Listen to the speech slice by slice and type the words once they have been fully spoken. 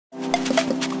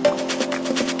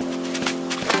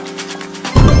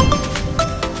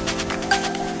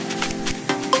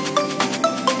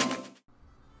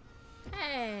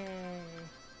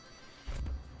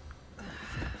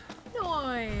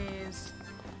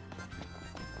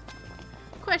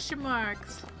Question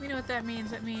marks. We know what that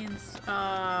means. That means,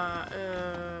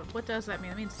 what does that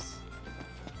mean? It means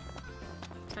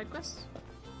side quest?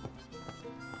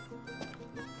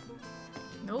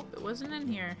 Nope, it wasn't in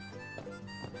here.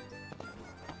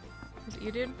 Is it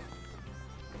you, dude?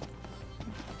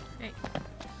 Hey.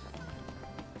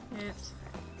 It's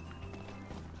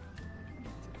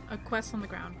a quest on the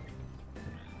ground.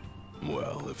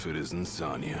 Well, if it isn't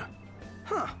Sonya.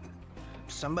 Huh.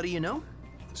 Somebody you know?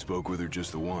 Spoke with her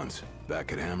just the once,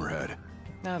 back at Hammerhead.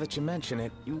 Now that you mention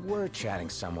it, you were chatting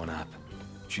someone up.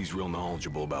 She's real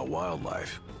knowledgeable about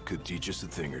wildlife. Could teach us a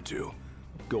thing or two.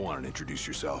 Go on and introduce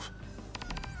yourself.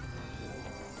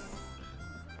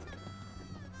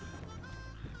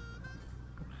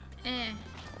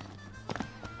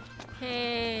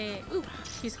 Hey. Ooh,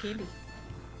 piece of candy.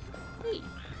 Hey.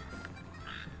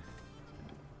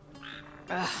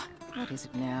 What is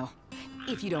it now?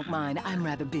 If you don't mind, I'm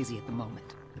rather busy at the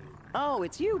moment. Oh,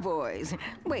 it's you boys.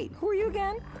 Wait, who are you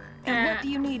again? And what do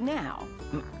you need now?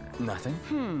 Nothing.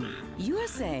 You're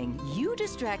saying you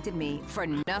distracted me for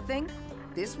nothing?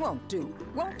 This won't do.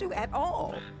 Won't do at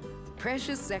all.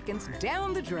 Precious seconds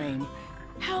down the drain.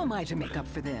 How am I to make up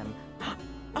for them?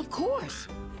 Of course.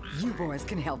 You boys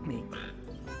can help me.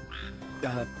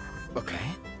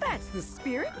 Okay. That's the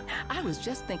spirit. I was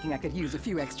just thinking I could use a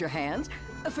few extra hands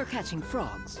for catching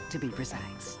frogs, to be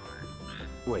precise.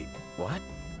 Wait, what?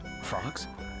 Frogs?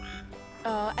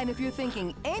 And if you're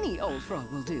thinking any old frog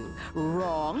will do,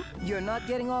 wrong. You're not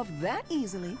getting off that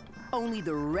easily. Only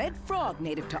the red frog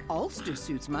native to Ulster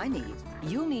suits my needs.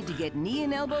 You'll need to get knee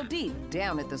and elbow deep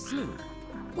down at the slough.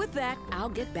 With that, I'll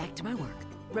get back to my work.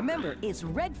 Remember, it's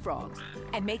red frogs,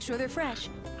 and make sure they're fresh.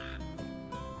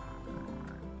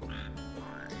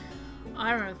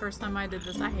 I remember the first time I did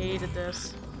this, I hated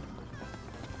this.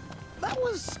 That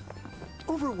was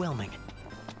overwhelming.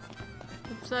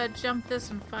 Let's jump this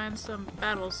and find some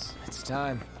battles. It's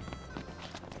time.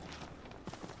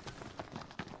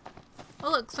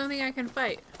 Oh look, something I can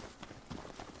fight.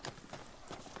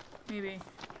 Maybe.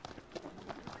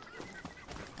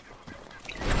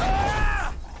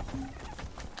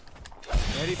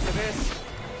 Ready for this?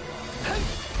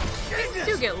 Things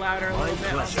do get louder a little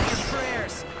bit.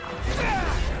 Prayers.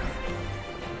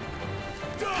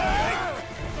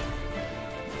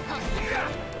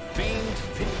 Fiend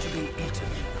fit to be eaten.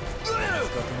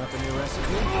 Cooking up a new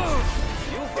recipe?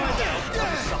 You'll find out.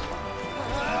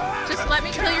 Just let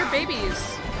me kill your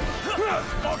babies.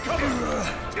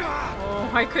 Oh,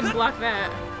 I couldn't block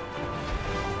that.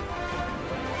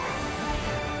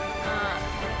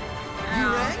 You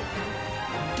rang?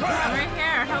 I'm right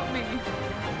here, help me.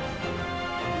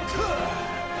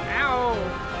 Ow.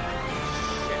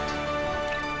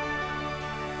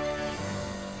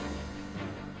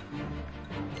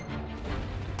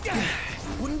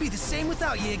 Wouldn't be the same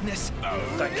without you, Ignis.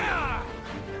 Thank you.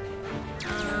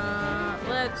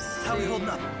 Let's see. How are we holding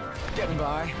up? Getting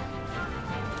by.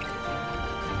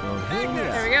 Well, here we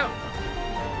There are. we go.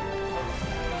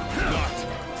 Not.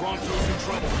 Pronto's in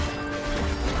trouble.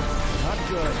 Not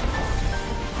good.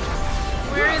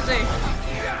 Where is he?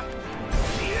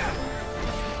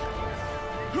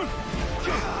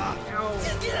 Ow.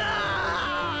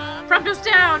 Prompto's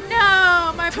down!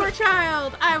 No! My poor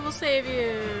child! I will save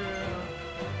you!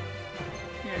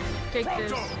 Here, take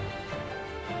this.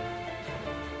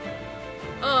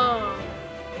 Oh.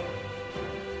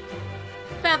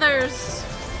 Feathers!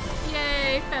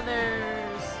 Yay,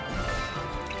 feathers!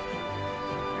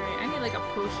 Alright, I need like a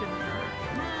potion or...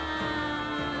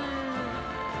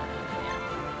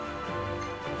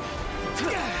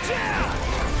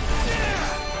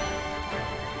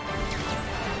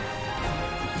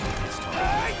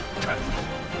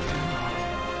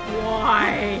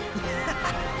 Why?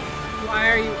 Why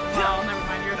are you... Well, never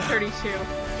mind, you're 32.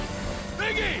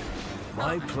 Biggie!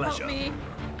 My Help pleasure. me.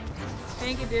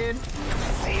 Thank you, dude.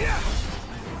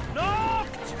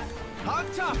 Knocked! On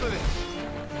top of it!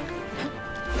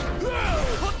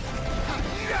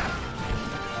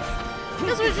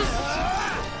 This was just...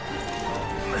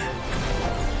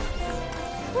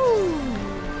 Woo.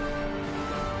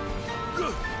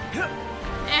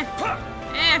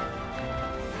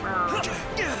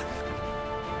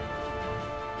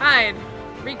 Hide.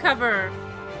 Recover.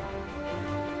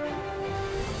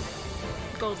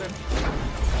 Golden.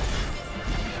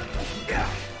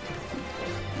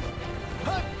 I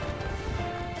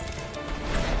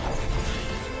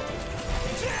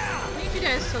need you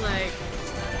guys to like...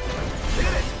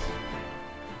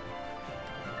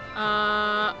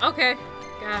 Okay.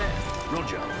 Got it. Real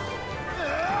job.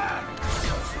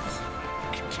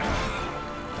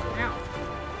 Ow.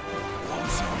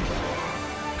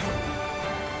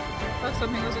 Look,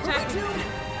 something was attacking.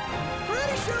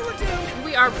 Pretty sure we're doomed.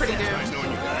 We are pretty Nice doomed.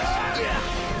 knowing you guys.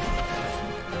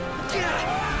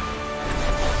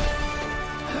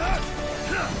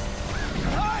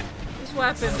 This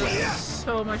weapon is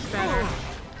so much better.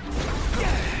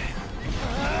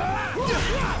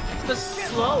 It's just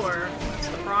slower. That's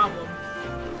the problem.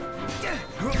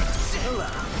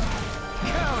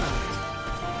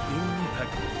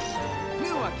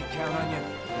 Knew I could count on you.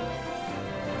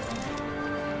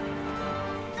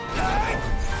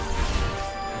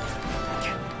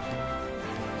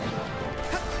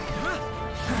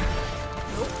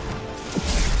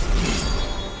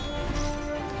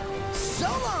 So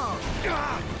long.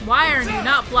 Why are you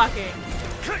not blocking?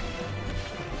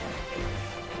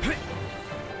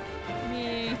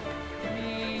 Me.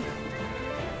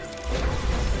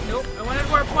 Nope, I wanted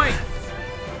more point.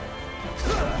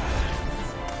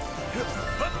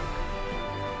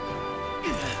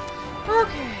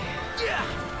 Okay.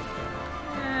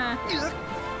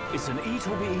 It's an eat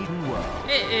or be eaten world.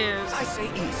 It is. I say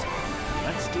easy.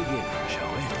 Let's dig in,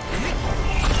 shall we?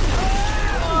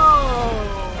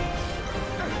 Oh.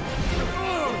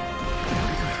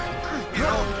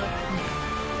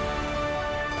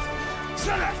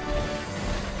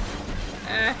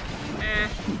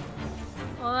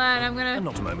 Hold on, I'm gonna. And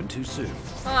not a moment too soon.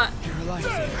 Hold on. You're a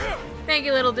lifesaver. Thank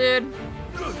you, little dude.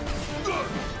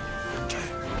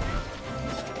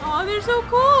 Oh, they're so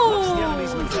cool. The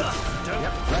enemy's moving.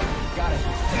 Yep, right. Got it.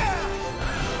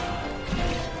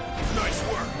 Nice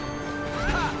work.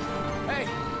 Hey,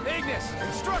 Ignis,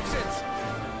 instructions.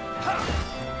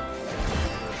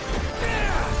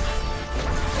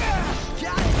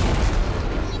 Got it.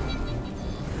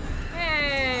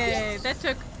 Hey, that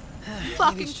took Maybe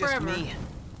fucking it's just forever. me,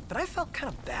 but I felt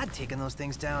kind of bad taking those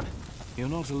things down. You're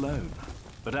not alone.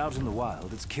 But out in the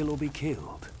wild, it's kill or be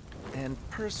killed. And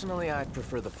personally, I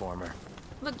prefer the former.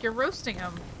 Look, you're roasting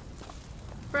them.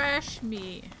 Fresh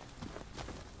meat.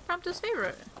 Prompto's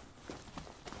favorite.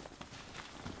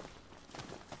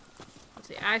 Let's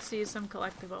see, I see some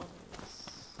collectibles.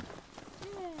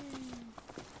 Yay.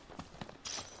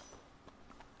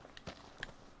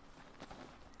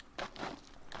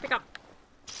 Pick up.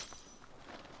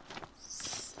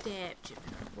 Stab chip.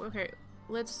 Okay,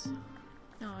 let's...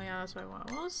 Oh yeah, that's what I want.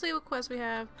 Well, let's see what quests we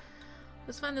have.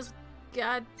 Let's find this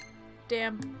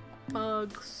goddamn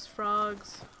bugs,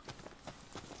 frogs.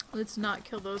 Let's not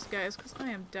kill those guys, because I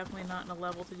am definitely not in a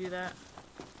level to do that.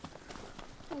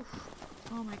 Oof.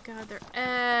 Oh my god, they're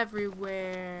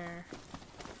everywhere.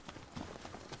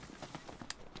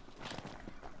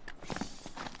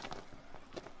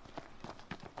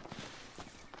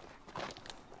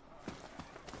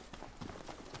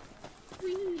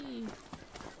 Whee!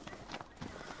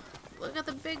 Look at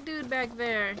the big dude back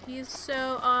there. He's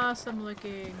so awesome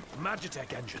looking.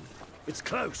 Magitech engine. It's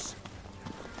close.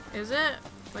 Is it?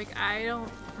 Like, I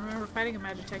don't remember fighting a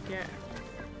Magitech yet.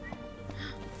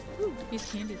 Ooh, piece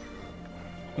of candy.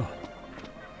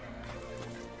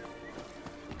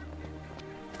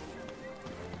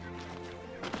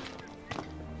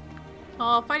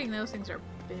 Oh, fighting those things are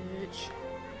bitch.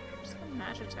 Where's the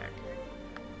Magitech?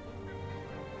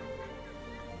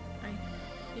 I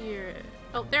hear it.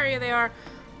 Oh, there they are.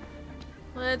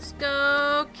 Let's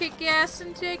go kick ass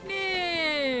and take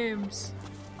names.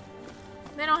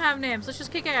 They don't have names. Let's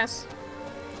just kick ass.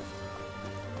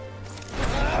 The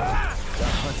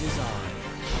hunt is on.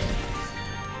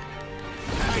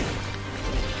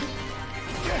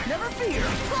 Never fear,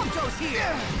 Prompto's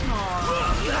here.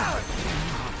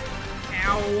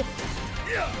 Ow.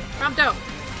 Prompto.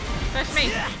 Touch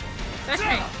me. Touch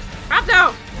me.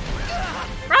 Prompto.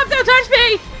 Prompto, touch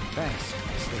me. Thanks.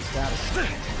 Spaced out a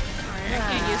second. Alright, I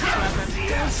can't use this weapon.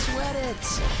 Don't sweat it.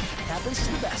 Happens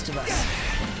to the best of us.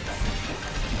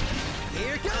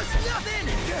 Here goes nothing.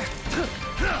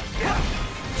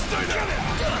 Stay down.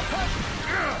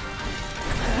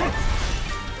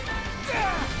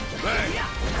 Hey,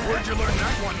 where'd you learn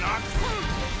that one, Knock?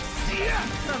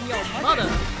 From your mother.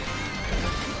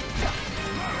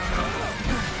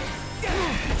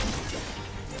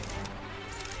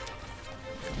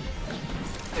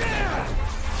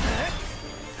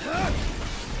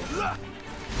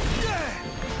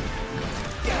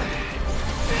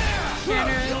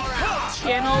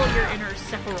 Channel your inner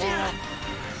Sephiroth.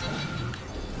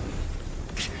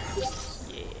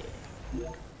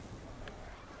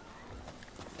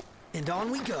 And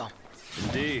on we go.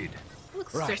 Indeed. It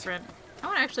looks Right. different. I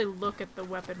want to actually look at the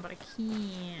weapon, but I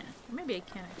can't. Or maybe I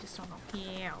can, I just don't know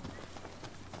how.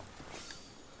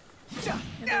 Yeah,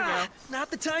 there we go. Not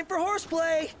the time for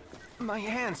horseplay. My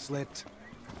hand slipped.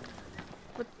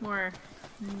 Look more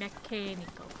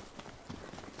mechanical.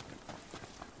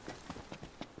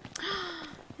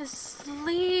 is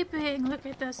sleeping. Look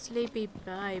at the sleepy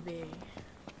baby.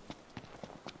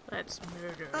 Let's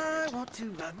murder it. I want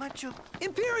to match up.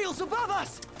 Imperials above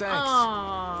us! Thanks.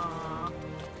 Aww.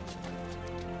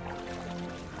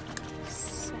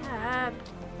 Sad.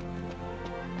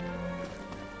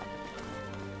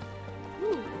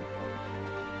 Ooh.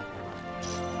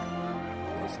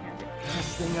 What's handy?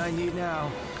 Last thing I need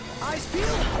now. Eyes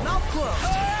peeled, mouth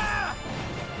closed.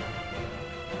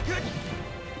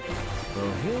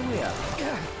 Well, here we are.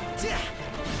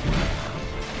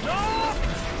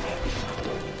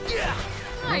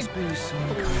 Must be some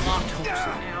kind of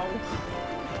toxin. Now.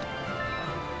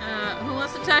 Who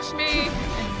wants to touch me?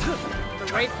 The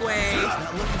right way.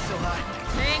 Not looking so hot.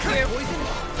 Thank you. Poison?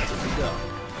 Here we go.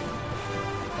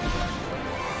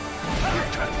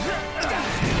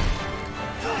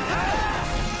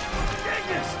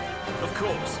 Of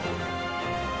course.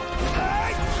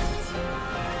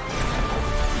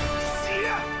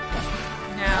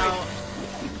 Now,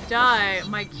 die,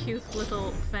 my cute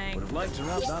little fang. Would have liked to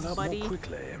wrap that up buddy. more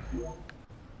quickly.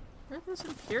 Where are those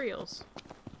Imperials?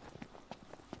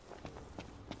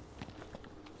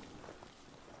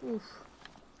 Oof.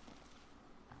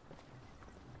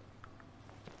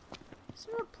 Is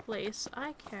there a place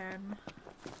I can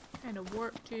kind of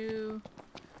warp to?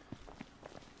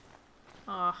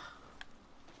 Ah.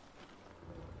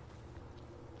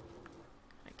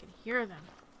 I can hear them.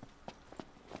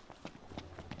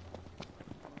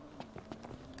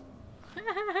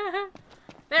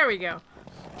 There we go.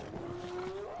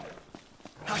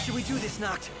 How should we do this,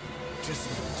 Noct? Just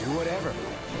do whatever.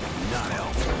 Not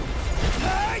help.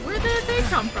 Where did they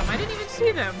come from? I didn't even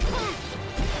see them.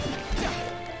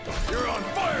 You're on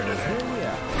fire today. Here we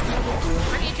are.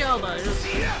 I need y'all to just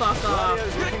fuck off.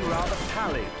 Radio's looking rather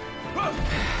pally.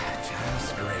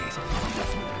 Just great.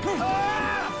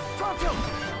 Pronto!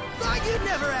 Thought you'd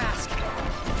never ask.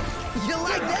 You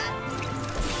like that?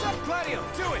 Sup, Gladio?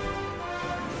 Do it!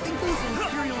 Think those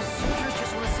Imperial soldiers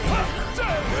just want to say...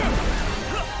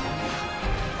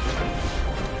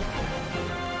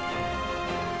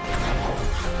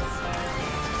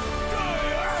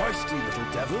 Feisty little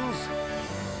devils.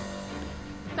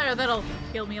 There, that'll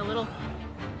heal me a little.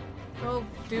 Go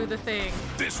do the thing.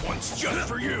 This one's just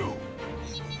for you.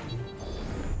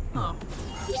 Oh.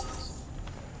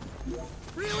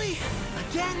 Really?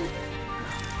 Again?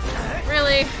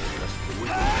 Really?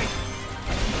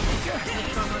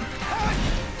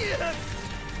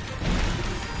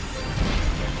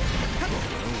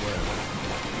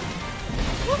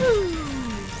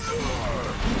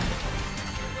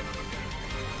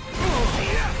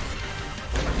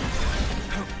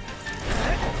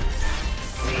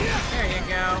 There you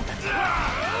go.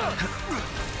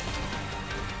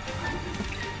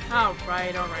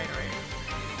 Alright.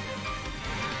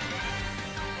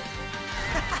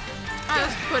 I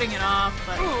was putting it off,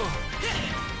 but...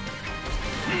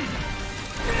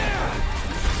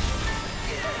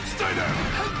 Stay down.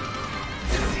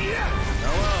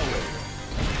 How are we?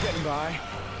 Getting by.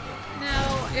 Now,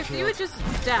 if you would just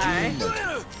die...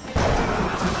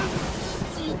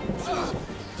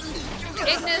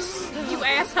 Ignis, you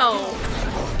asshole!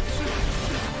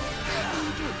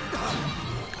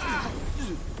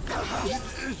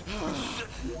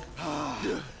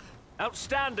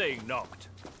 Outstanding, Noct.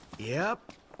 Yep.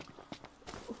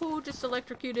 Who just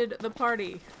electrocuted the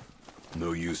party?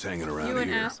 No use hanging around You an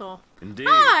here. asshole. Indeed.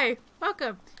 Hi!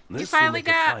 Welcome. You This will finally make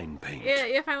a got... fine paint. Yeah,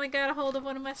 you finally got a hold of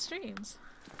one of my streams.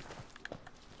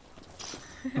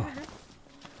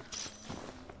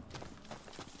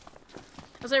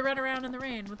 As I run around in the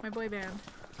rain with my boy band.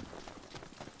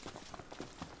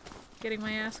 Getting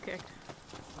my ass kicked.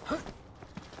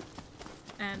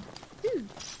 And, ooh,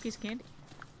 piece of candy.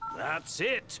 That's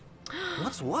it.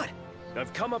 What's what?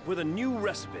 I've come up with a new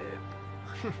recipe.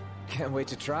 Can't wait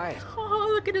to try it. Oh,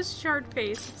 look at his charred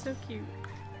face. It's so cute.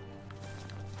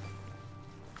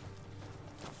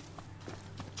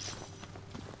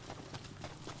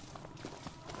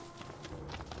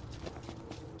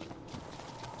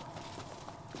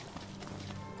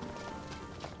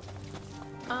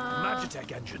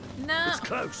 Magitech engine. No. It's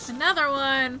close. Another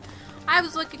one. I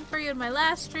was looking for you in my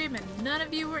last stream and none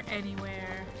of you were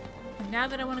anywhere. And now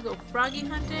that I want to go froggy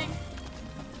hunting,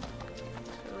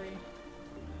 really,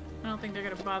 I don't think they're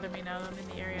gonna bother me now that I'm in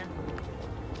the area.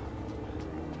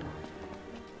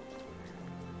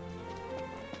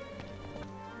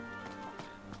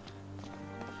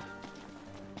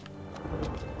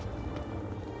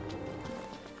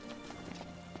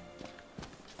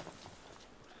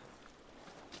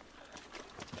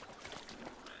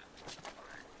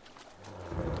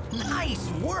 Nice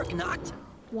work, Noct.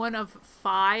 1 of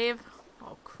 5.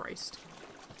 Oh Christ.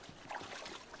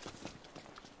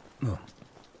 Oh.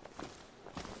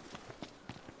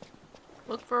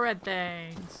 Look for red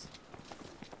things.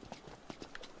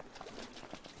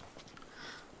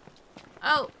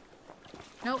 Oh!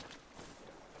 Nope.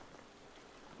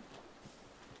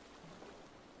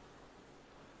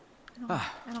 I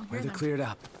don't hear Weather them. cleared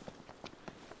up.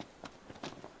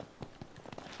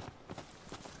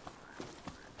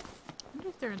 I wonder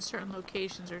if they're in certain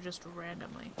locations or just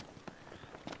randomly.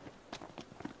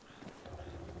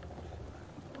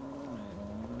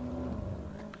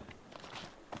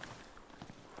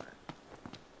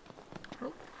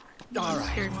 Oh, All right.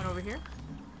 hearing one over here.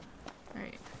 All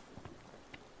right.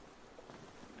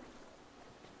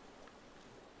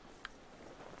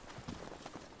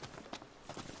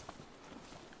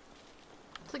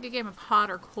 It's like a game of hot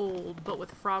or cold, but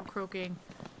with frog croaking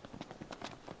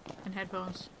and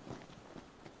headphones.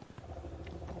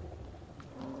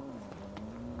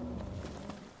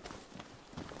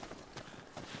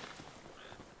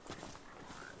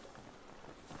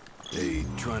 Hey,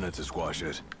 try not to squash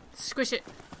it. Squish it.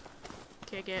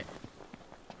 Kick it.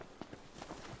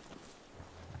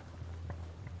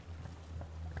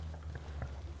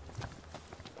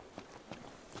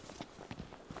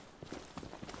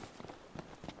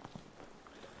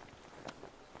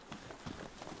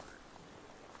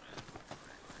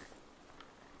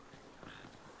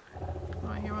 Oh,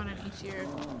 I hear one in each ear.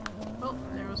 Oh,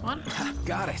 there was one.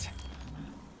 Got it.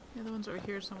 The other one's over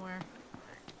here somewhere.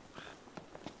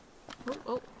 Oh,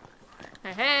 oh.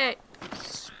 Hey, hey!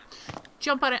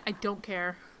 Jump on it. I don't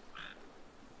care.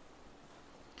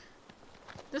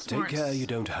 This Take warrants care you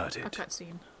don't hurt a it.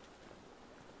 cutscene.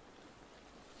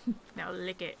 Now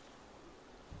lick it.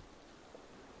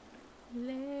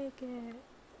 Lick it.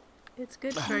 It's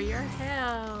good for your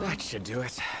health. That should do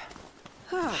it.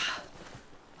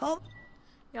 Oh,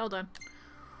 Yeah, all done.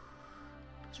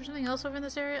 Is there something else over in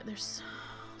this area? There's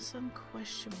some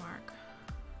question mark.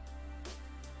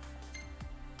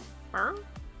 Burr?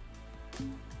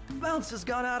 bounce has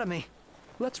gone out of me.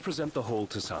 Let's present the whole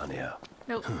to Sania.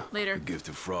 Nope, A later. gift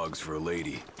of frogs for a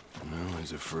lady. Well,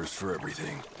 there's a first for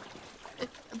everything. If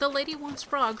the lady wants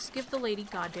frogs, give the lady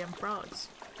goddamn frogs.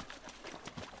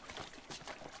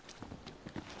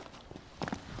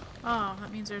 Oh,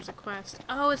 that means there's a quest.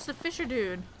 Oh, it's the Fisher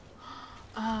dude.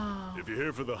 Oh. If you're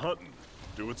here for the hunting,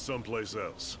 do it someplace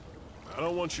else. I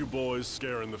don't want you boys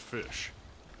scaring the fish.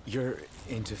 You're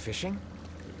into fishing?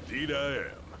 Indeed I am.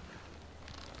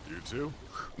 You too?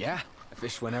 Yeah, I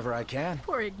fish whenever I can.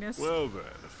 Poor Ignis. Well then,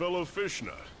 a fellow fish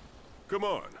nut. Come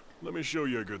on, let me show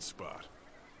you a good spot.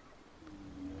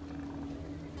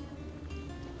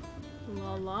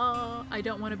 La la. I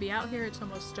don't want to be out here. It's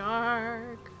almost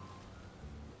dark.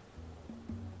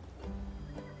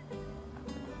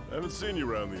 I haven't seen you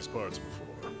around these parts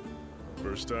before.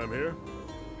 First time here?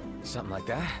 Something like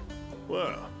that?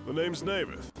 Well, the name's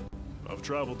Navith. I've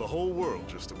traveled the whole world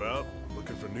just about,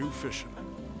 looking for new fishing.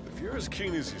 If you're as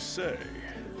keen as you say,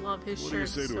 Love his what do you shirt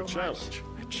say to so a challenge?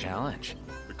 A challenge?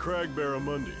 The crag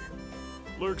barramundi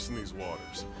lurks in these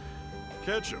waters.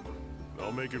 Catch him.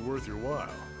 I'll make it worth your while.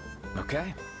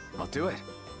 Okay, I'll do it.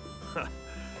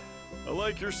 I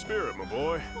like your spirit, my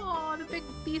boy. Oh, the big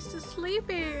beast is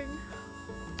sleeping.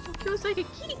 So cute, it's like a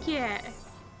kitty cat.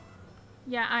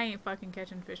 Yeah, I ain't fucking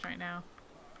catching fish right now.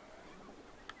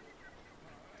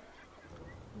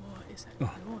 What is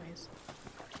that noise?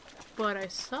 But I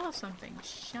saw something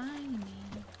shiny.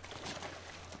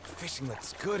 Fishing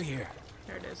looks good here.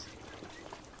 There it is.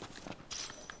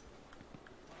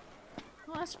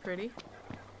 Oh, that's pretty.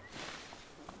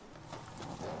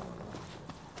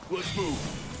 Let's move.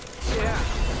 Yeah.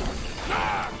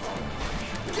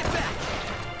 Get back!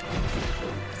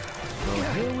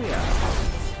 Well, here we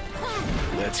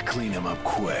are. Let's clean him up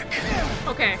quick.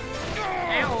 Okay.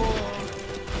 Ow.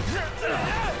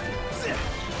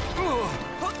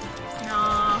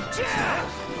 Nah.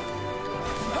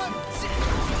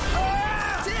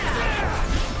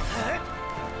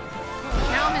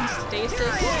 Now I'm in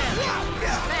stasis.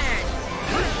 Thanks.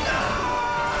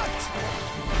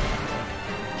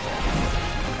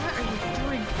 What are you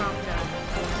doing, Cromda?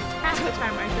 Half the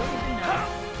time I don't even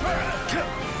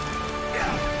know.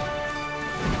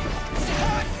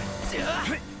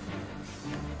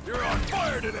 You're on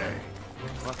fire today.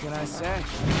 What can I say?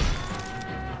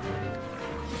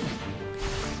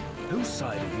 Whose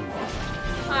side are you on?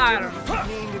 I don't know.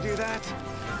 Mean to do that?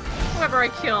 Whoever I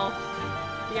kill.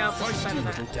 The opposite side Feisty of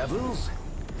little that. devils.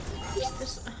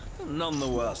 There's, None the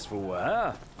worse for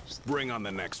wear. Bring on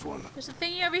the next one. there's a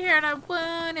thingy over here and I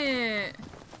want it.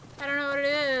 I don't know what it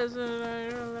is. I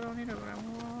don't need it, but I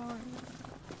want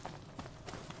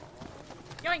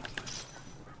it. Yoink!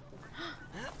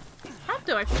 How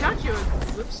do I found you a...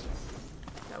 Whoops.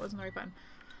 That wasn't the right button.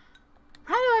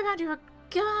 How do I found you a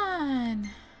gun?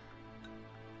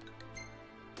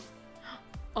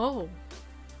 Oh.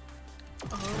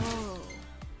 Oh.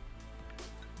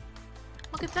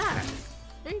 Look at that.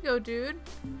 There you go, dude.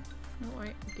 Oh,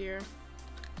 wait. Gear.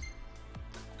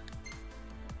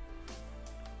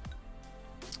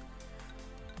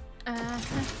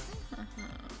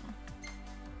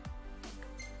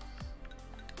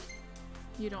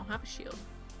 You don't have a shield.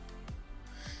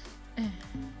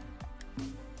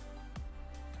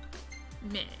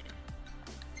 Meh.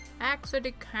 Axe of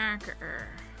the Conqueror.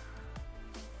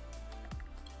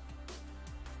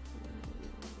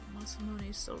 Masamune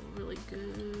is still really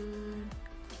good.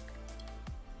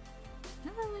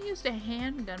 Never really used a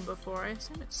handgun before. I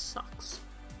assume it sucks.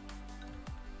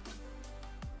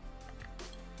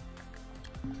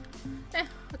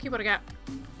 I'll keep what I got.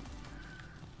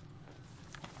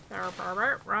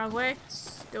 Wrong way.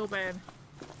 Stupid.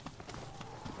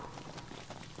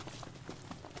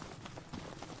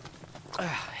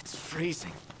 It's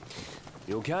freezing.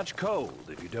 You'll catch cold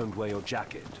if you don't wear your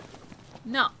jacket.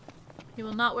 No. He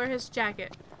will not wear his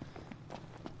jacket.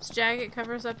 His jacket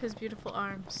covers up his beautiful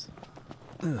arms.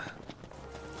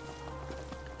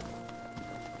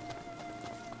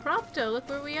 Prompto, look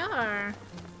where we are.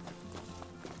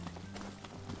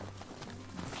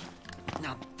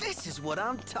 Now this is what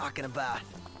I'm talking about.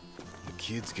 The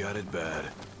kid's got it bad.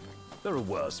 There are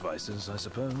worse vices, I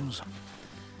suppose.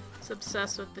 He's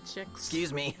obsessed with the chicks.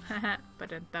 Excuse me.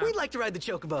 But We'd like to ride the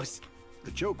chocobos.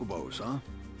 The chocobos, huh?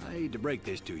 I hate to break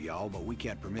this to y'all, but we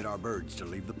can't permit our birds to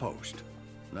leave the post.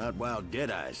 Not while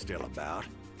Deadeye's still about.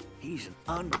 He's an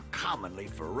uncommonly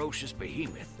ferocious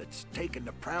behemoth that's taken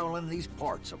to prowling these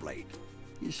parts of late.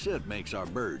 His soot makes our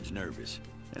birds nervous,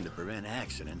 and to prevent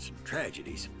accidents and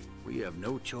tragedies, we have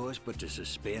no choice but to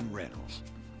suspend rentals.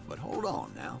 But hold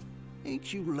on now.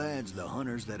 Ain't you lads the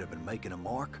hunters that have been making a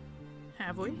mark?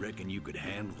 Have we? You reckon you could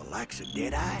handle the likes of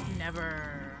Deadeye?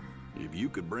 Never. If you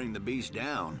could bring the beast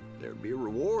down, there'd be a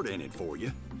reward in it for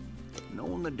you.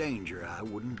 Knowing the danger, I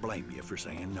wouldn't blame you for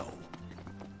saying no.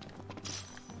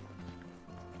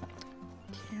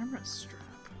 Camera strap.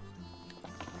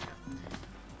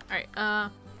 Alright,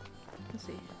 let's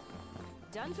see.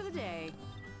 Done for the day.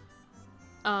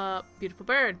 Beautiful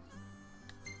bird.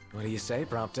 What do you say,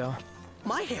 Prompto?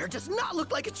 My hair does not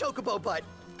look like a chocobo butt.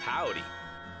 Howdy.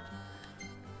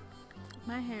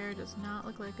 My hair does not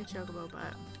look like a chocobo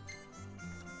butt.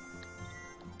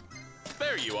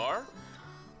 There you are.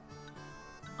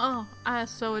 Oh,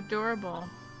 so adorable.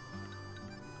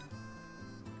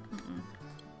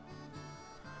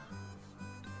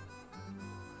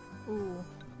 Ooh.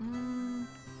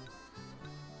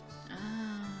 I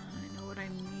know what I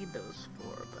need those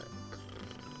for, but...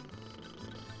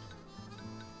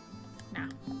 Nah.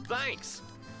 Thanks.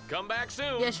 Come back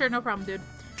soon. Yeah, sure, no problem, dude.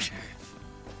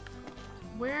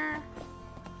 Where...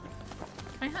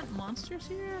 Can I hunt monsters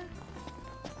here?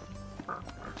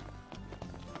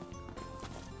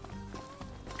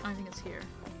 I think it's here.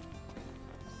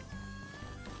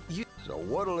 So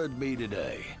what'll it be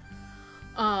today?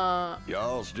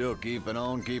 Y'all still keeping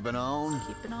on, keeping on?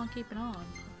 Keeping on, keeping on.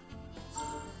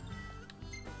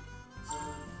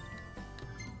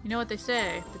 You know what they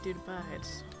say, the dude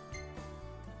abides.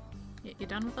 You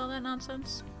done with all that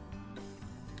nonsense?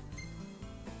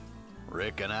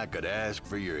 Reckon I could ask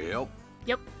for your help?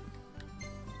 Yep.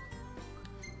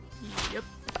 Yep.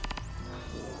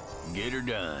 Get her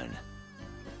done.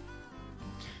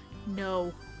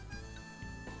 No.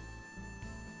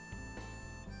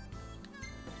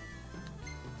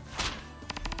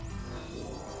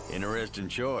 Interesting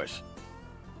choice.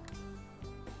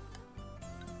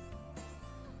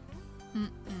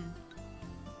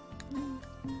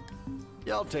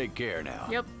 Y'all take care now.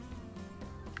 Yep.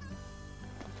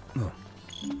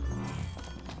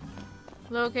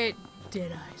 Locate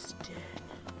Deadeye's den.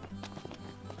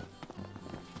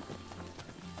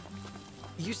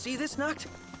 You see this, Noct?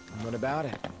 What about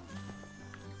it?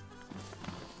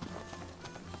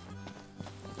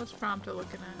 What's Prompto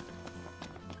looking at?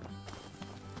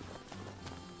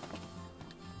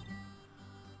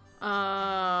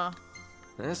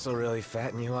 This'll really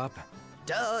fatten you up.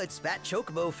 Duh, it's fat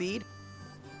chocobo feed.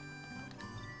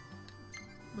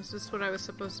 Was this what I was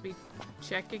supposed to be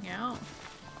checking out?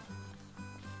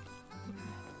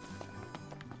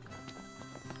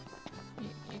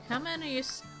 You coming or you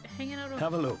hanging out over...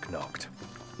 Have a look, Noct.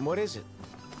 What is it?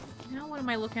 Now what am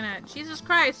I looking at? Jesus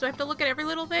Christ, do I have to look at every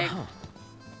little thing?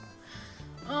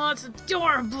 Oh, it's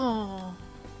adorable!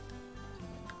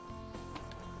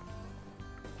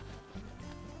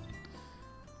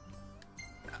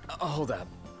 Hold up.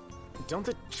 Don't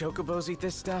the chocobos eat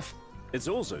this stuff? It's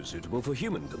also suitable for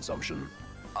human consumption.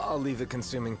 I'll leave it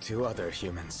consuming 2 other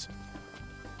humans.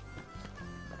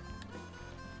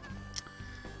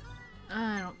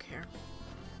 I don't care.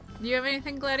 Do you have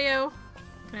anything, Gladio?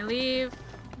 Can I leave?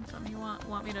 Something you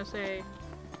want me to say?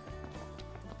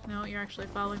 No, you're actually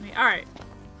following me. Alright.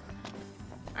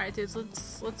 Alright, dudes,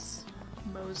 let's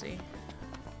mosey.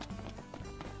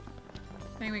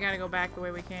 I think we gotta go back the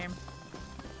way we came.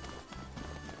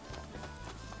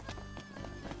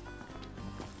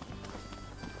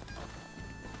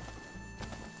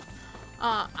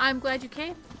 I'm glad you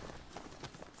came.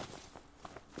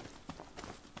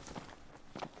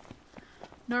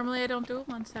 Normally I don't do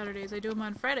them on Saturdays, I do them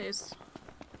on Fridays.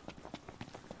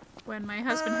 When my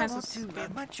husband has his... to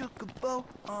ride my chocobo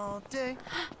all day.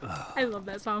 I love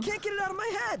that song. Can't get it out of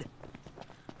my head.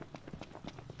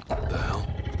 What the hell?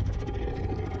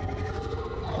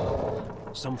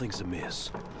 Something's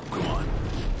amiss. Come on.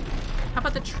 How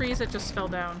about the trees that just fell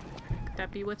down? Could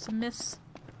that be what's amiss?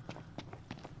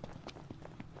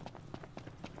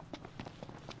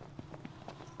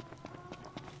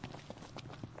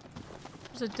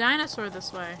 There's a dinosaur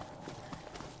this way.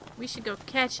 We should go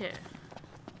catch it.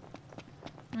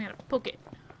 I'm gonna poke it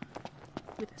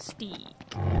with a stick.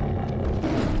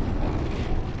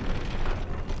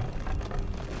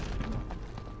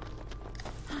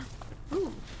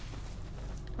 Ooh,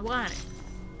 I want it.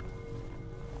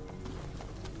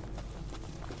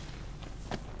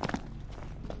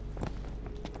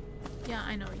 Yeah,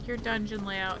 I know, you're dungeon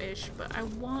layout-ish, but I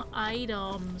want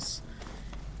items.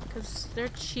 Because they're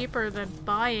cheaper than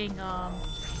buying them.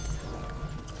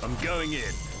 I'm going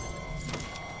in.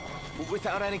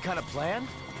 Without any kind of plan?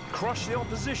 Crush the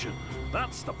opposition.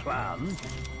 That's the plan.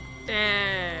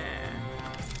 There.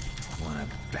 Wanna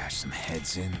bash some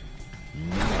heads in?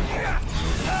 Ooh,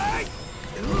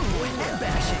 head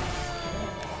bashing.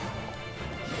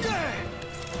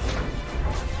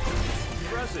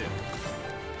 Impressive.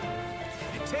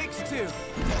 It takes 2.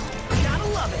 Gotta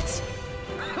love it.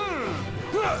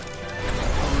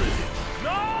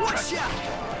 Watch out.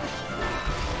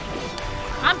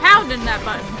 I'm pounding that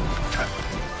button.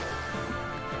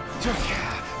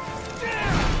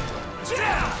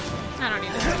 I don't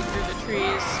need to run through the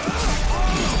trees.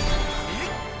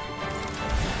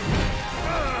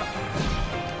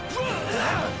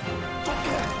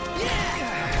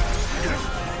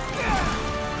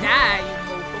 Die, you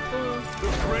mofo. The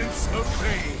Prince of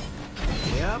Pain.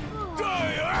 Yep.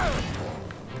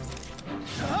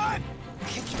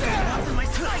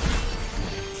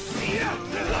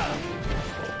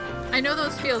 I know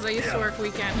those feels. I used to work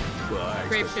weekend. Well, I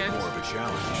Grape expected shift. more of a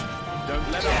challenge.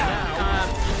 Don't let up now.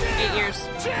 8 years.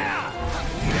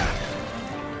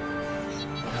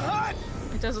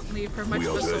 It doesn't leave her much We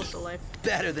of all a good? social life.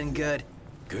 Better than good.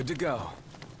 Good to go.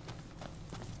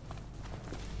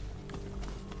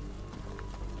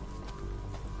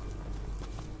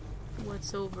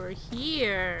 What's over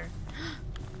here?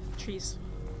 Trees.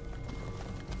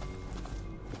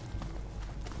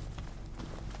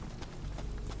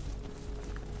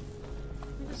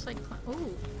 We just like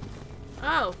ooh.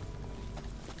 Oh.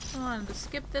 I wanted to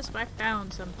skip this, but I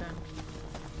found something.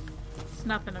 It's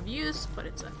nothing of use, but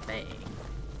it's a thing.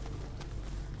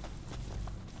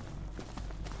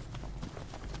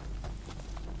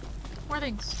 More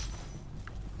things.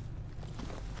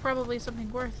 Probably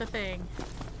something worth a thing.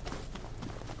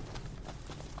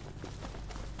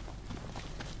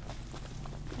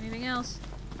 Anything else?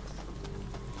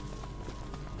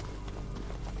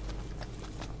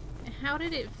 How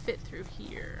did it fit through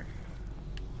here?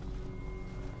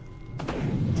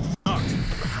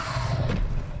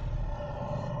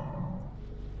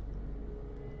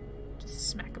 Just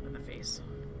smack him in the face.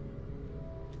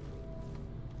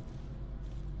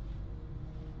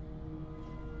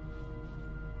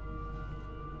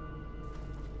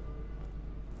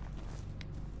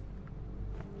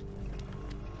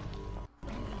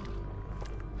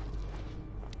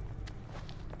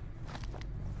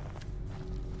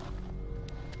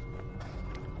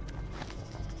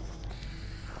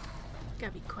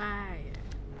 Gotta be quiet.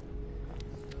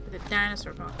 Or the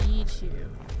dinosaur gonna eat you.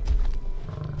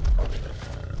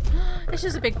 It's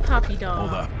just a big puppy dog.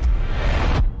 Hold up.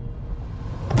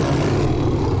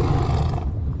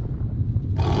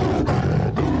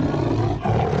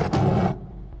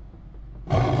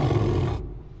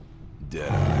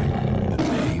 Deadeye. The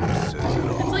name says it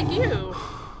all. It's like you,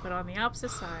 but on the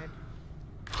opposite side.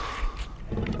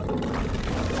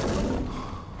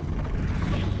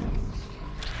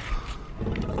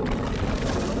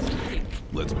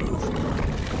 Let's move.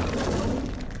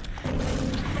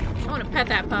 I want to pet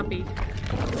that puppy.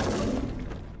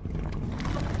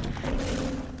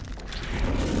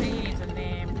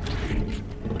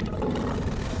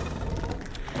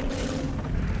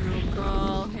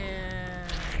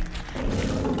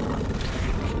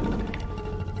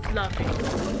 Fluffy.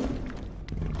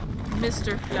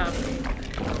 Mr. Fluffy.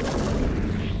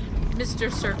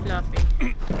 Mr. Sir Fluffy.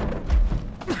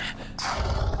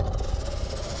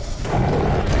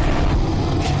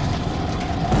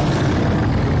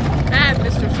 And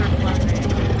Mr. Sir Fluffy.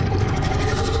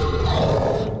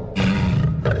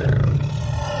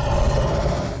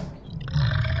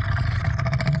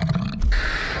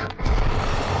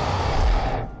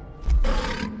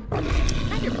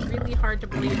 Kind of really hard to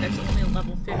believe that's only a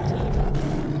level 15.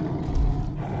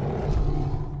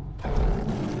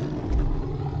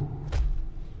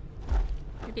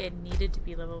 Maybe I needed to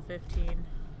be level 15.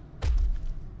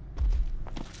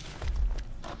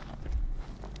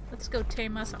 Let's go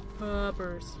tame us some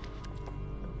puppers.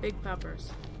 Some big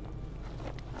puppers.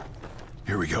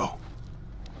 Here we go.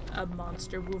 A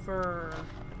monster woofer.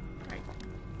 Right.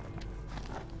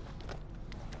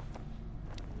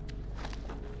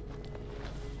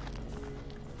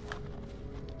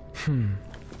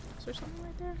 Is there something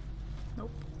right there?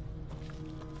 Nope.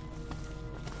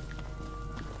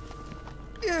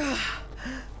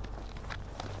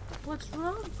 What's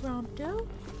wrong, Prompto?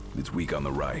 It's weak on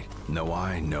the right. No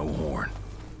eye, no horn.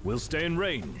 We'll stay in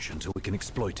range until we can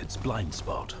exploit its blind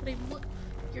spot. But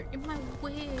you're in my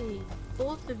way.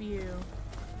 Both of you.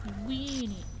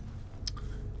 Weenie.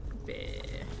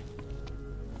 Bleh.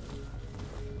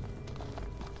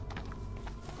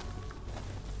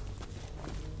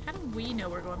 How do we know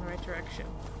we're going the right direction?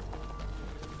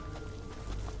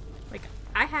 Like,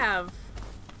 I have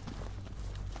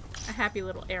a happy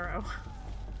little arrow.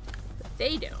 But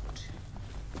they don't.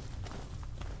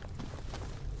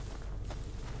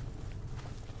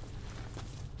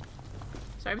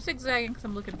 So I'm zigzagging because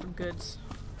I'm looking for goods.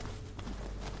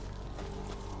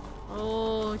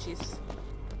 Oh, jeez.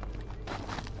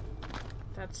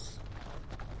 That's...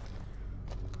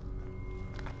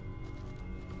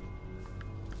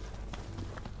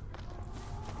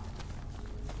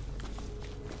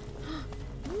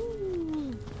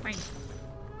 Ooh, fine.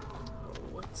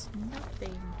 Oh, it's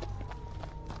nothing.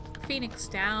 Phoenix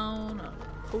down, a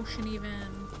potion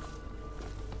even.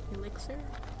 Elixir?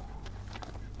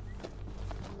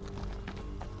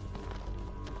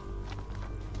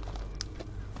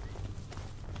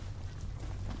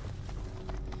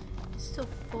 So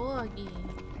foggy.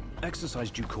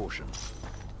 Exercise due caution.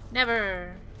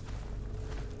 Never.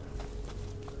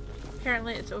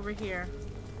 Apparently it's over here.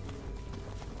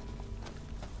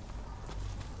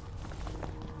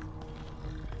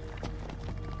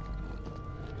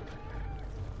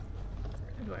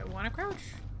 Do I want to crouch?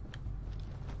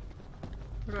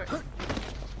 Or do I...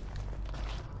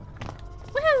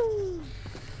 Woohoo!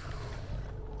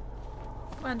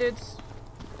 Come on, dudes.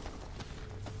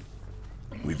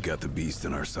 We've got the beast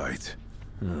in our sights.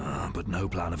 But no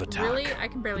plan of attack. Really? I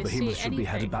can barely the see behemoth should be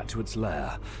anything. headed back to its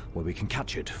lair, where we can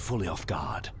catch it fully off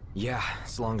guard. Yeah,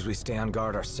 as long as we stay on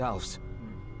guard ourselves.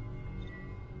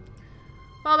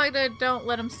 Fall back there, don't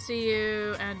let them see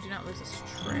you, and do not lose this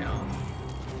trail.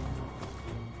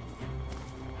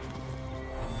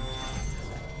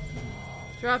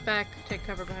 Drop back, take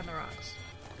cover behind the rocks.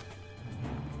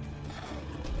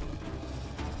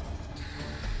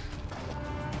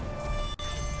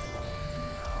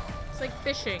 It's like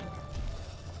fishing.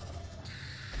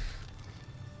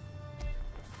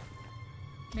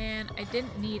 Man, I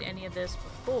didn't need any of this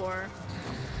before,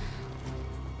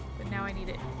 but now I need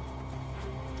it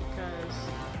because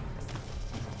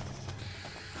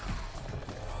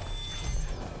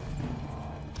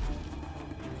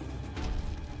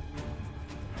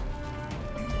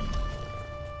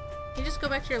you just go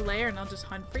back to your lair and I'll just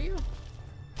hunt for you.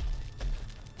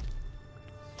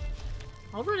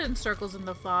 I'll run in circles in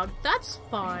the fog. That's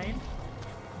fine.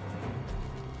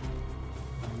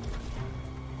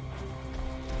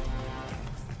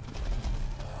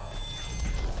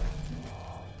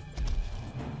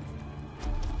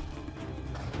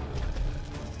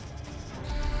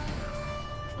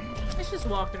 It's just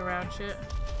walking around shit.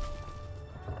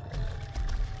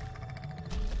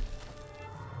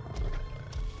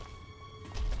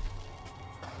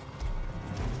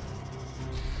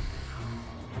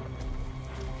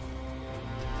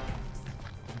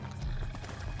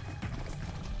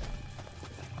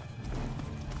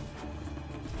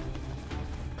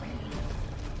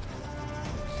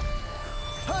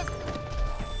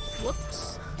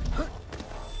 Whoops.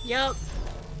 Yup.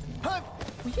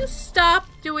 Will you stop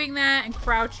doing that and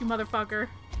crouch, you motherfucker?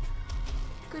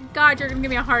 Good God, you're gonna give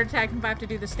me a heart attack if I have to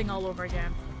do this thing all over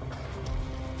again.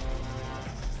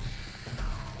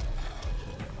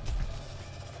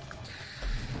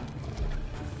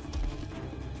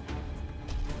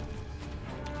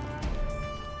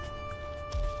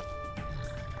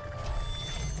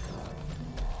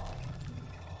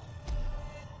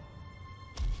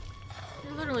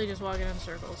 literally just walking in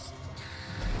circles.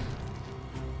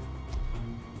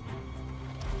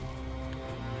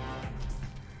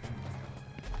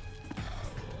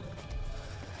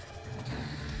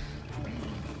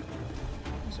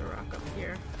 There's a rock up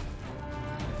here.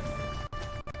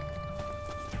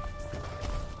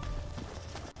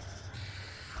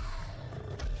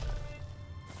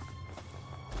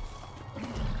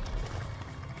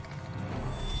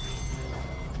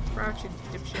 Crouch and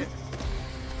dipshit.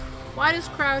 Why does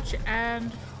crouch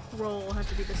and roll have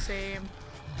to be the same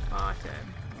button?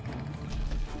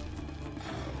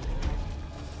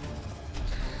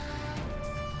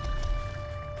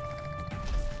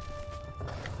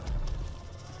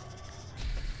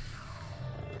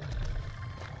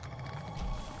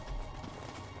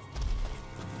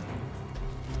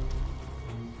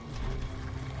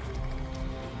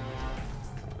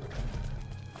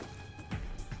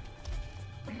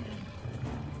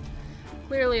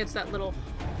 Clearly it's that little...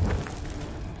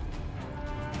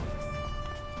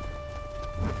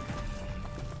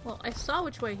 Well, I saw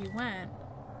which way he went.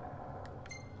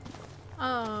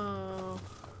 Oh.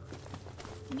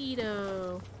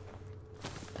 Neato.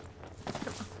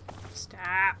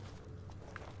 Stop.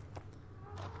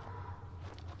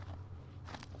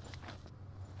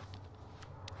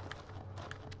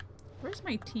 Where's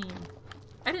my team?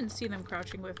 I didn't see them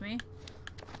crouching with me.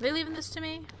 Are they leaving this to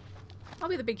me? I'll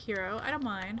be the big hero. I don't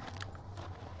mind.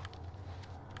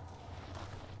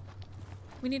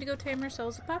 We need to go tame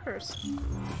ourselves the peppers.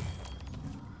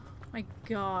 My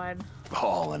god.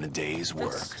 All in a day's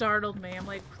work. That startled me. I'm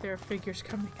like, there are figures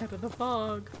coming out of the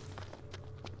fog.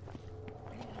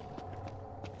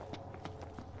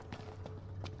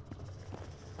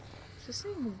 Is this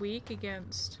thing weak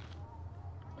against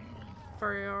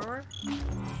fire?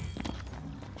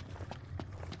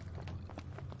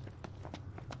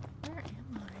 Where am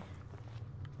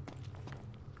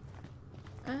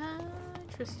I?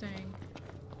 Interesting.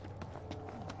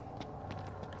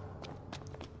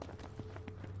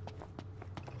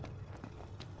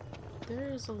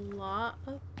 There's a lot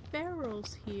of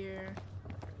barrels here.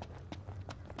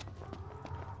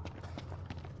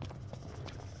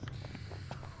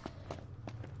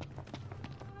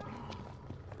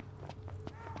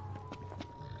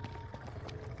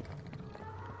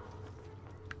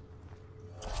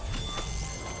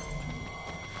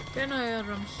 Then I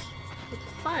with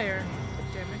fire.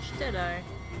 What damage did I?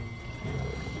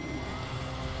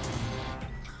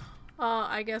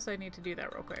 I guess I need to do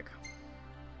that real quick.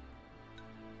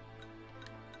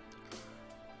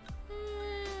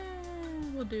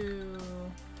 We'll do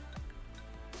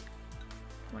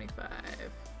 25.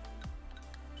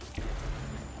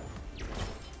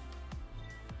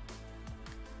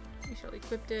 We shall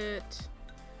equip it.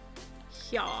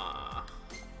 Yeah. I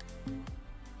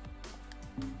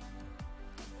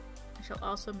shall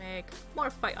also make more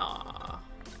fire.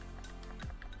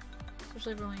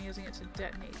 Especially if we're only using it to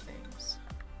detonate things.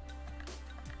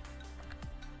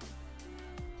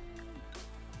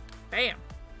 Bam!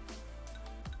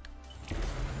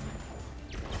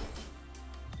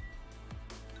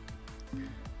 Let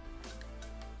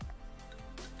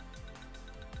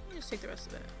me just take the rest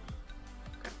of it.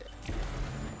 Craft it.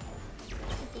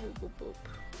 Boop, boop, boop, boop.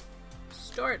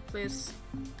 Store it, please.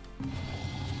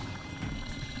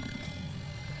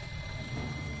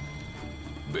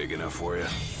 Big enough for you?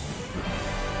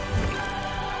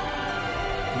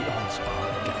 The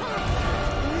onslaught.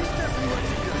 This doesn't look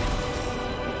too good.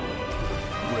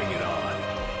 Bring it on.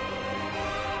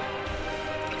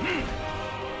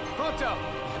 Pronto!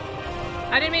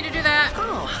 I didn't mean to do that.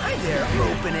 Oh, hi there,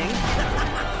 opening.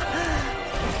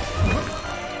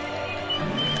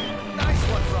 Nice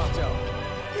one, Pronto!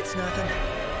 It's nothing.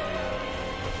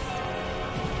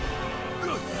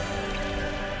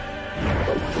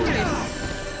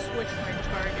 Switch my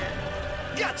target.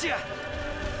 Gotcha!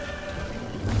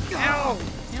 Ow!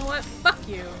 You know what? Fuck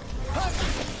you.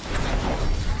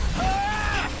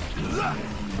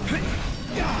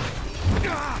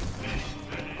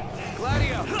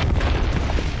 Gladio!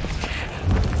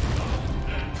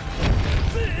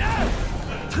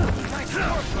 Nice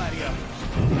work, Gladio!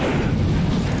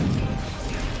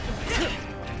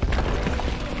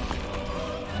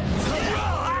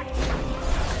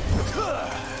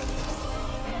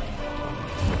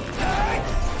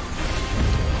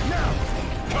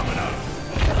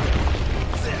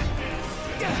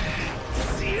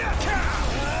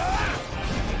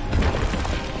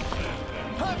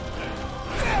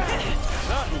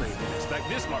 Certainly didn't expect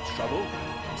this much trouble.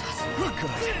 Look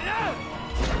good. Ow!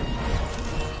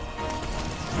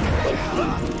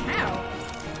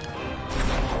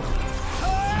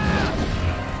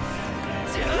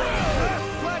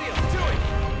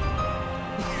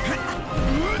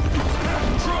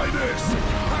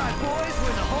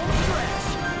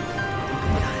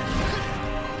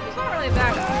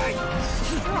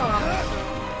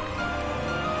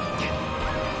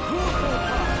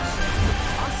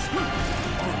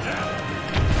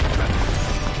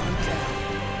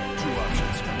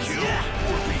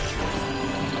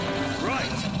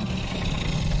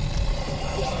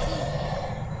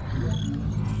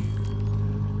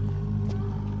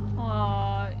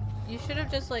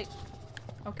 just like...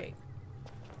 Okay.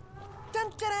 Dun,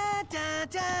 da, da,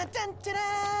 da, dun, da,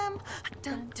 dum.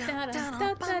 Dun, dun, dun,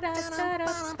 dun,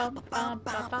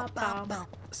 dun, dun.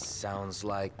 Sounds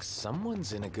like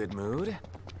someone's in a good mood.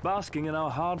 Basking in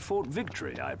our hard-fought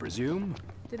victory, I presume.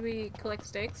 Did we collect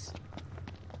steaks?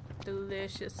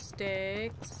 Delicious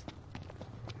steaks.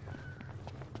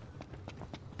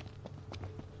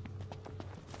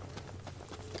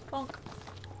 Bonk.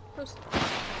 Roast.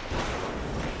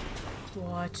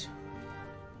 What?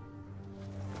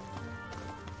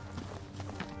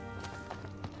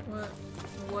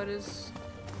 What is...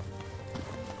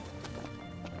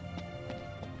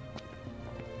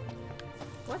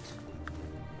 What?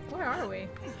 Where are we?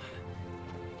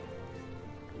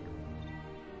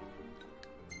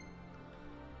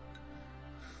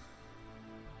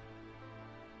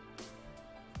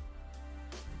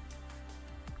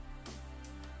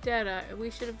 Dead-eye.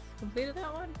 We should have completed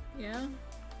that one? Yeah.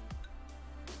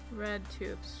 Red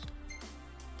tubes.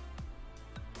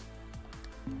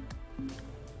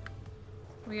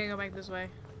 We gotta go back this way.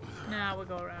 Nah, we'll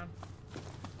go around.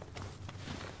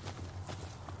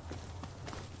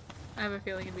 I have a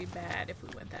feeling it'd be bad if we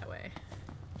went that way.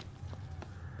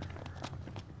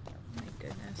 My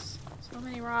goodness. So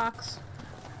many rocks.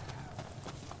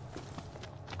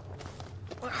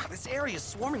 Wow, this area is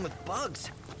swarming with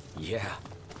bugs. Yeah.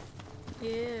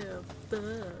 Ew,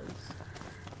 bugs.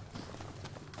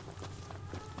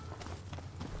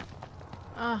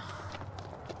 Ugh.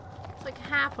 It's like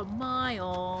half a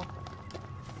mile.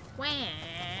 Wah.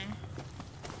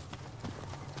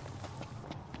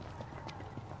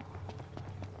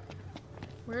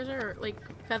 Where's our, like,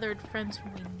 feathered friends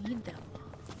when we need them?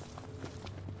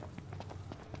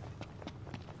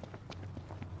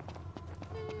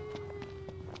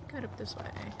 Cut up this way.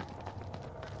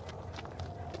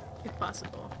 If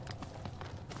possible.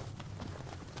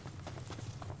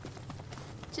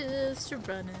 Just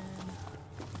running.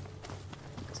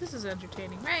 This is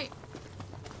entertaining, right?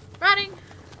 Running!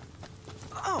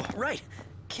 Oh, right.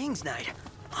 King's Night.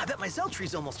 I bet my Zell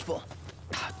tree's almost full.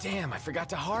 Oh, damn, I forgot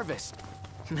to harvest.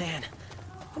 Man,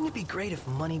 wouldn't it be great if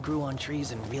money grew on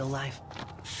trees in real life?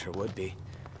 Sure would be.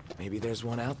 Maybe there's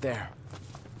one out there.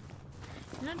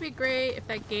 Wouldn't it be great if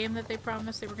that game that they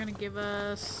promised they were gonna give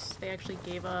us, they actually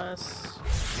gave us?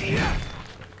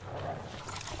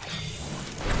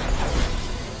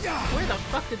 Where the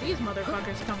fuck did these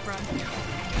motherfuckers come from?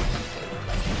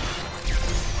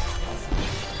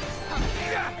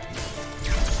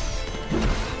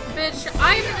 Bitch,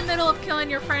 I'm in the middle of killing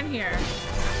your friend here.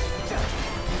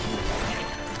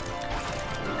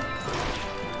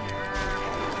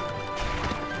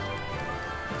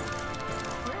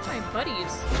 Where are my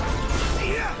buddies?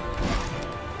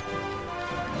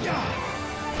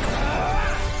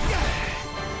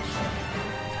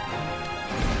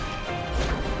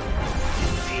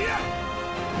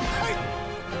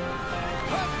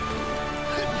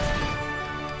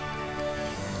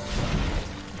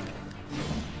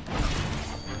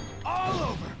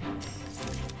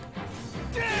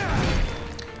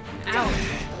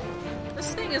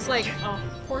 Is like a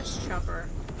horse chopper.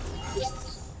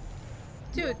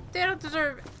 Dude, they don't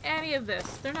deserve any of this.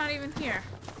 They're not even here.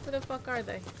 Where the fuck are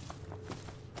they?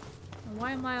 And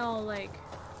why am I all like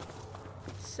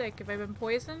sick? Have I been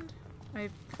poisoned? I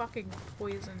fucking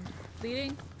poisoned.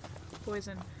 Bleeding?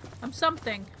 Poison. I'm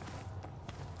something.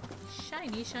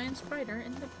 Shiny shines brighter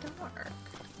in the dark.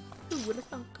 Who would have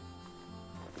thunk?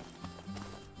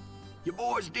 You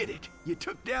boys did it. You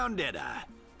took down Deadeye.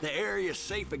 The area's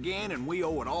safe again, and we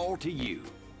owe it all to you.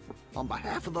 On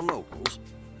behalf of the locals,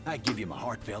 I give you my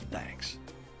heartfelt thanks.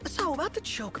 So about the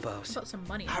chocobos. About some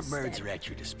money Our instead. birds are at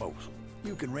your disposal.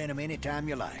 You can rent them anytime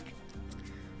you like.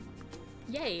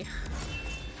 Yay.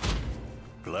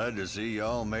 Glad to see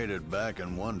y'all made it back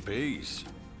in one piece.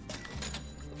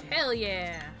 Hell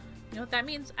yeah. You know what that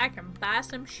means? I can buy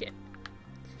some shit.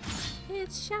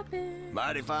 It's shopping.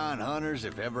 Mighty fine hunters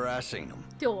if ever I seen them.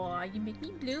 Aw, you make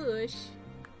me blush.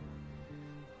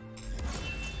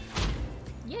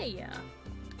 Yeah.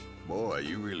 Boy,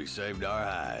 you really saved our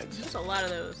hides. There's a lot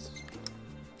of those.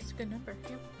 It's a good number.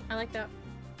 Yep. I like that.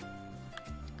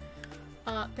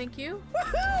 Thank you.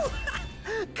 Woohoo!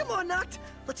 Come on, Noct.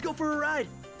 Let's go for a ride.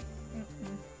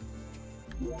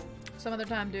 Some other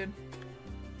time, dude.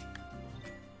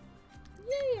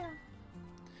 Yeah.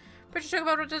 Put your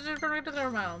chocobo to the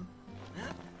realm.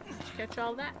 Catch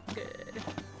all that? Good.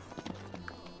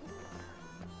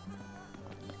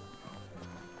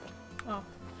 Oh.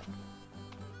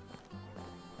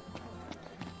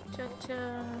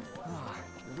 Cha-cha.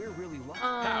 We're really lucky.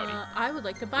 Howdy. I would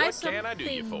like to buy What some can I do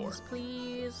you things, for?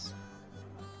 please.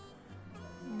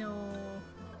 No.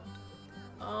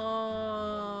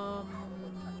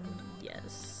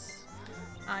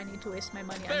 I need to waste my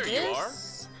money on There you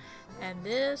this. And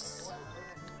this.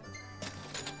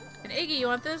 And Iggy, you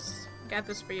want this? Got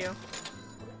this for you.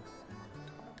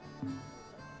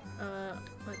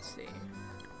 Let's see.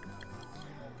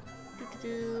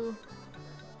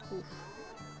 Oof.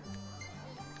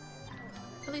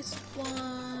 At least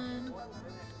one.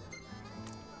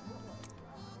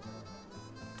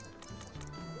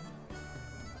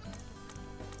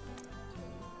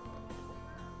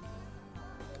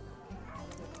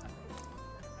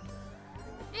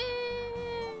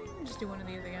 Just do one of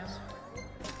these, I guess.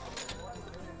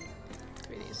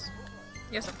 3 of these.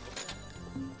 Yes, sir.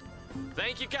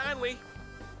 Thank you kindly.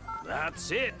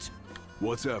 That's it.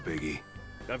 What's up, Iggy?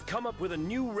 I've come up with a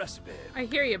new recipe. I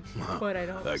hear you, but I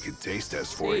don't. I could taste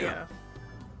test for see you. ya.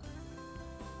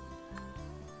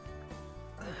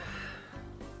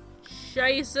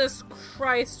 Jesus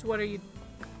Christ, what are you?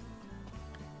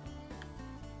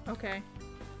 Okay.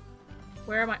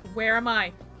 Where am I? Where am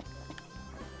I?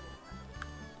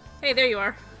 Hey, there you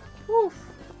are. Woof.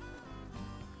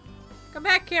 Come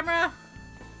back, camera.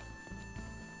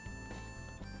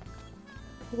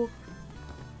 Woof.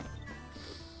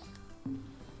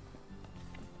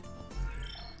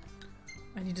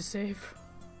 I need to save.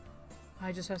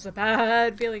 I just have a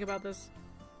bad feeling about this.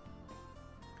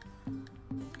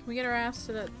 Can we get our ass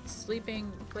to that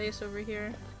sleeping place over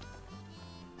here?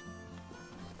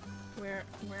 Where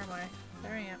am I?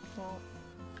 There I am. Well.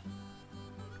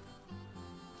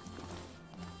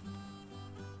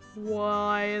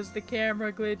 Why is the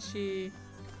camera glitchy?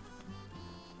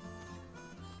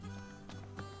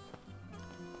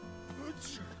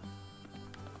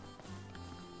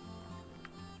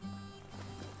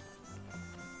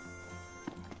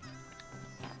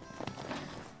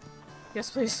 Yes,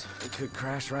 please. It could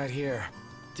crash right here.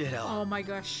 Ditto. Oh my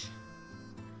gosh.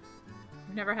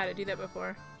 I've never had it do that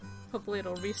before. Hopefully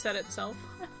it'll reset itself.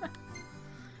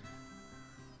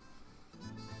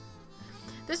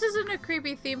 This isn't a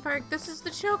creepy theme park. This is the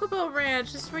Chocobo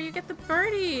Ranch. This is where you get the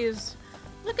birdies.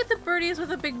 Look at the birdies with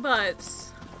the big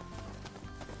butts.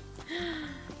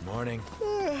 Morning.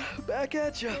 Back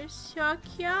at ya. They're so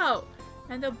cute.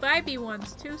 And the baby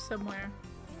ones too somewhere.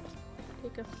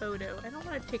 Take a photo. I don't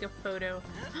want to take a photo.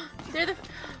 They're the...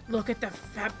 Look at the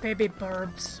fat baby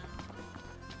burbs.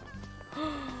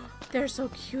 They're so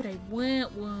cute. I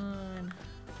want one.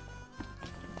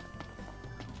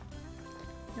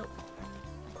 Nope.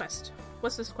 Quest.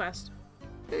 What's this quest?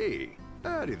 Hey,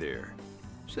 howdy there.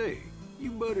 Say,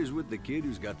 you buddies with the kid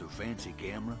who's got the fancy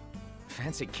camera?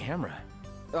 Fancy camera.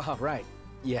 Oh, right.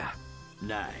 Yeah.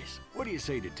 Nice. What do you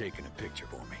say to taking a picture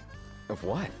for me? Of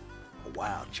what? A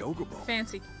wild chocobo.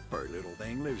 Fancy. Her little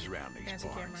thing lives around these Fancy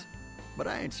parts. camera. But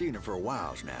I ain't seen her for a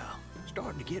while now.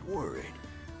 Starting to get worried.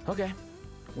 Okay.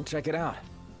 We'll check it out.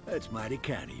 That's mighty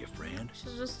kind of you, friend.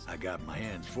 Should just I got my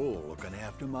hands full looking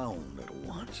after my own little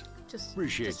ones.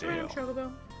 Appreciate just the around help.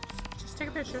 Chocobo. Just take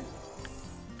a picture.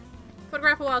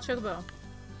 Photograph a wild chocobo.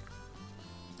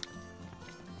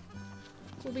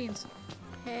 Cool beans.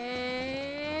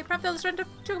 Hey, prop let's run to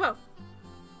chocobo.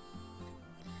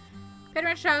 Pay to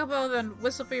rent chocobo, then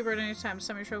whistle for your bird anytime.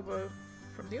 Summon your chocobo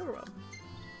from the overworld.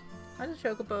 Other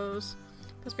chocobos.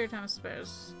 The spirit time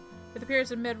spares. If the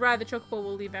periods in mid-ride, the chocobo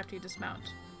will leave after you dismount.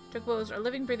 Chocobos are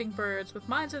living, breathing birds with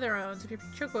minds of their own. So if your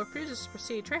chocobo refuses to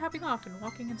proceed, try hopping off and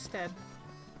walking instead.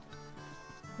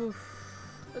 Oof.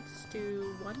 Let's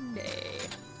do one day.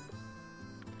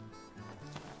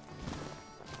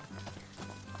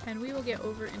 And we will get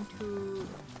over into...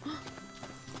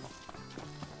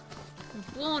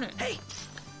 We've blown it. Hey!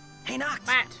 Hey, Noct!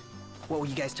 What? What were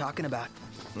you guys talking about?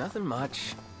 Nothing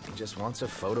much. He just wants a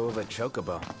photo of a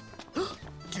chocobo.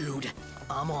 Dude,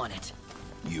 I'm on it.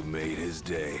 You made his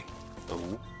day.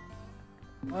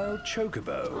 Wild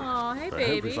chocobo. Aw, hey, I hope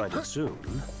baby. we find it soon.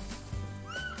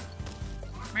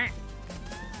 Meh.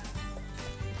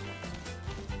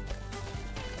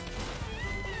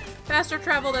 Faster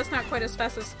travel, that's not quite as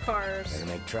fast as cars. Better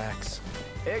make tracks.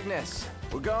 Ignis,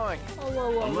 we're going. Whoa,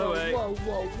 whoa, whoa, On my whoa, way. whoa,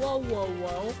 whoa, whoa, whoa,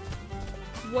 whoa.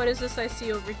 What is this I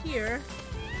see over here?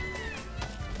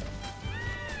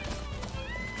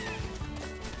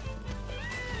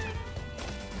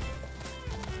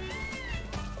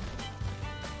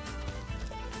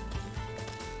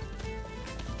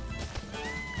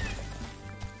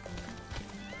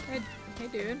 Hey,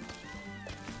 dude.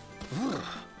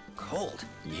 Cold.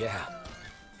 Yeah.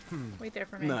 Wait there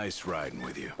for me. Nice riding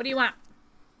with you. What do you want?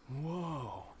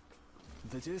 Whoa.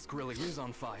 The disc really is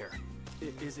on fire.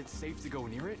 Is it safe to go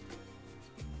near it?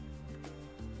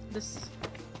 This...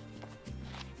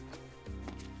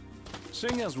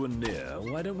 Seeing as we're near,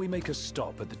 why don't we make a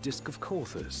stop at the Disc of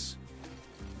Corthus?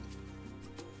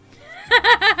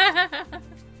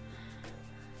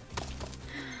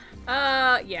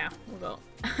 Yeah, we'll go.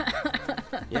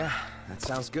 Yeah, that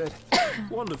sounds good.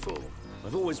 Wonderful.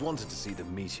 I've always wanted to see the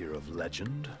meteor of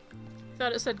legend.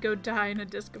 Thought it said go die in a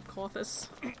disc of Clothis.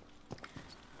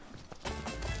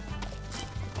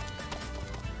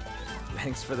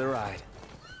 Thanks for the ride.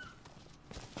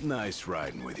 Nice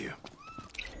riding with you.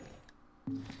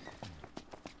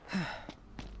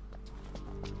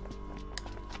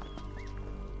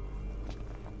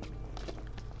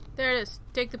 There it is.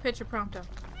 Take the picture, Prompto.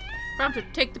 Prompto,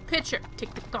 take the picture.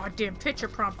 Take the goddamn picture,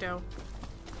 Prompto.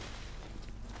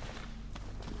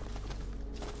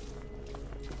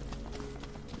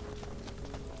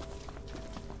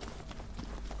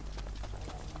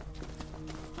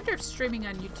 I wonder if streaming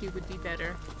on YouTube would be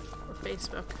better. Or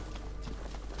Facebook.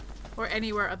 Or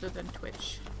anywhere other than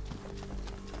Twitch.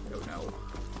 I don't know.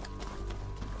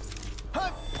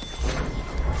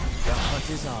 The hunt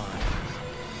is on.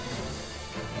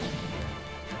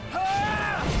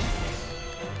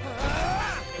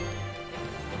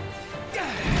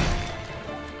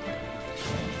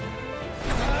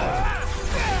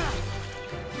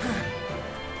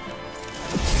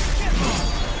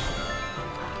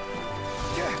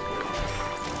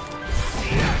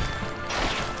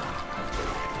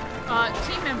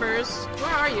 Team members,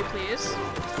 where are you, please?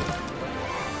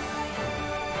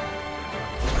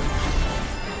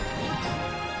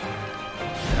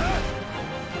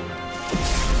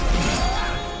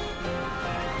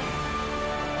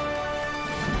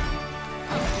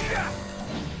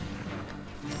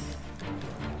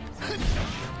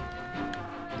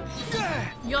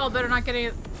 Y'all better not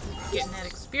getting that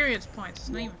experience points. It's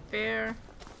not even fair.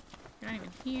 You're not even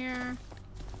here.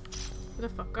 Where the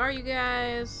fuck are you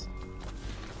guys?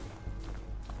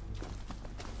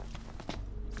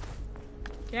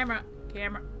 Camera,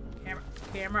 camera, camera,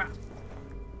 camera.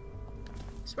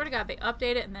 Swear to God, they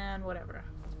update it and then whatever.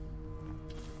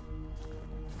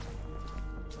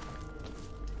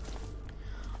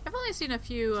 I've only seen a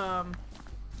few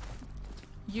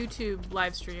YouTube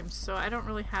live streams, so I don't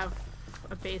really have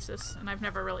a basis, and I've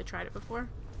never really tried it before.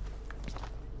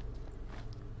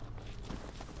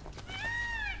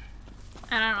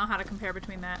 And I don't know how to compare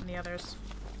between that and the others.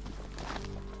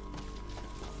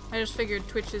 I just figured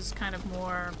Twitch is kind of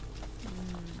more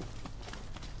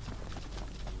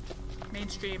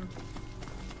mainstream.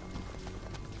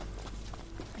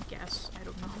 I guess. I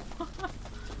don't know.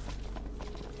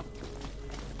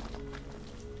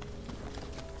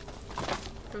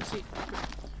 Proceed.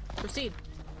 Proceed.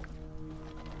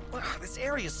 Wow, this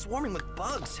area is swarming with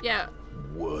bugs. Yeah.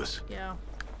 Wuss. Yeah.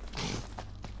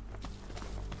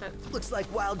 That Looks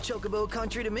like wild chocobo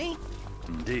country to me.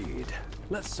 Indeed.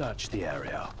 Let's search the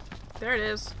area. there it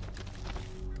is.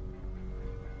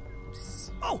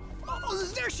 Oh,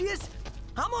 there she is.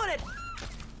 I'm on it.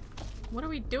 What are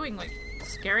we doing? Like,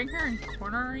 scaring her and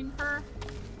cornering her?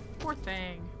 Poor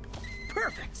thing.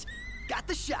 Perfect. Got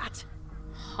the shot.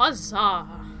 Huzzah!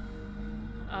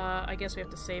 I guess we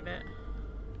have to save it.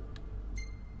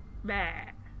 Bah.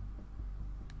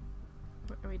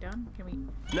 Are we done? Can we?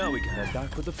 Now we can head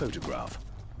back with the photograph.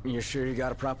 You're sure you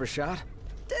got a proper shot?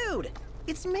 Dude,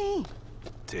 it's me.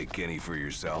 Take any for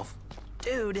yourself?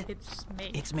 Dude, It's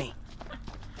me. it's me.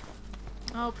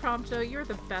 Oh, Prompto, you're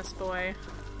the best boy.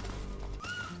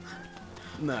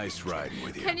 Nice riding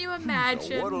with you. Can you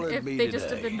imagine what'll it if be they just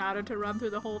had today? been Naruto to run through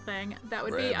the whole thing? That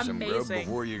would Grab be some grub amazing.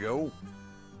 before you go.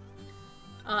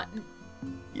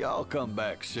 Y'all come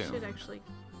back Should soon. actually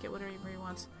get whatever he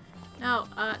wants. No,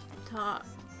 talk.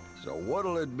 So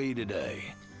what'll it be today?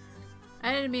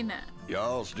 I didn't mean that.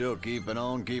 Y'all still keeping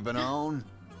on, keeping on?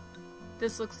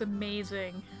 This looks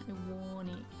amazing. I want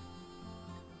it.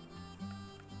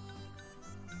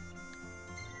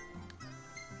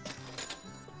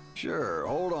 Sure,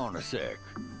 hold on a sec.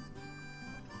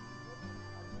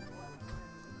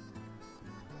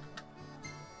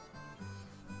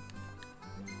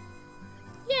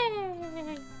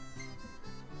 Yay!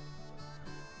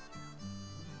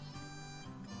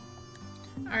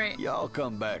 Alright. Y'all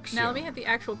come back soon. Now let me hit the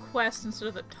actual quest instead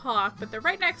of the talk, but they're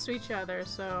right next to each other,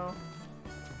 so...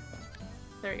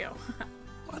 There you go.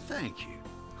 Well, thank you.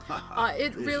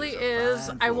 It This really is a is.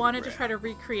 fine I wanted to photograph. try to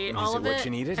recreate Is all it of what it,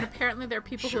 you needed? and apparently there are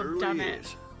people who have Surely done is.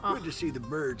 it. Oh. Good to see the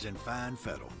birds in fine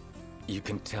fettle. You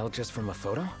can tell just from a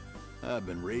photo? I've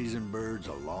been raising birds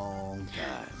a long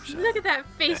time, son. Look at that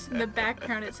face in the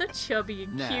background. It's so chubby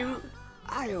and Now, cute.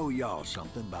 I owe y'all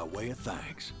something by way of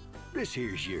thanks. This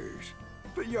here's yours.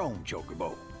 For your own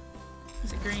chocobo.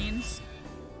 Is it greens?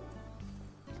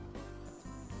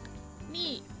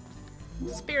 Neat.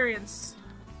 Experience.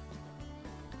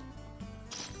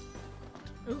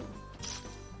 Ooh.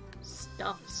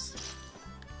 stuffs.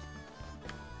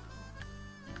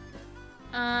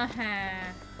 Uh-huh.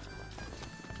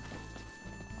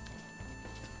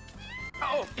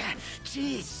 Oh,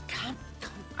 jeez, come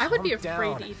I would be calm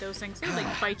afraid down. to eat those things. They would,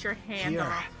 like, bite your hand Here.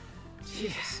 off.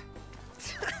 Jesus.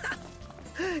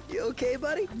 You okay,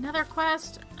 buddy? Another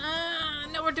quest?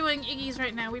 No, we're doing Iggy's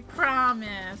right now. We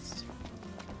promised.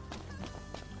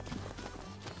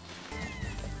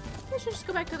 We should just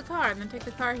go back to the car and then take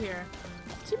the car here.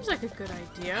 Seems like a good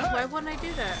idea. Why wouldn't I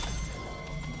do that?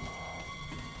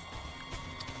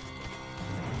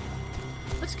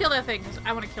 Let's kill that thing, because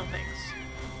I want to kill things.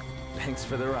 Thanks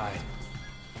for the ride.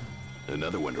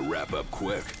 Another one to wrap up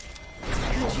quick.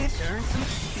 Could you earn some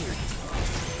experience?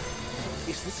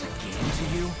 Is this a game to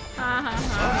you?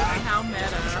 How meta.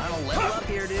 Trying to level up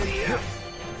here, dude.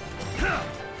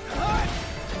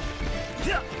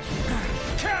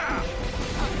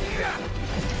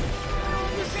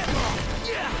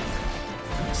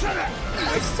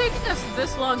 It's taking us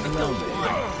this long to kill one.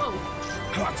 Whoa.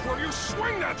 That's where you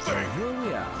swing that thing! Here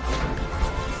we are.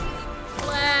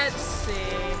 Let's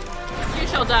see. You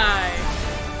shall die.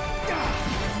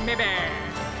 Maybe.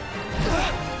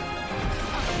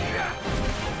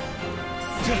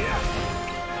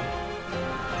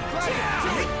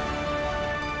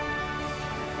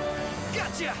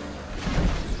 Gotcha!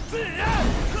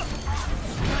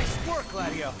 Nice work,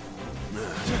 Gladio.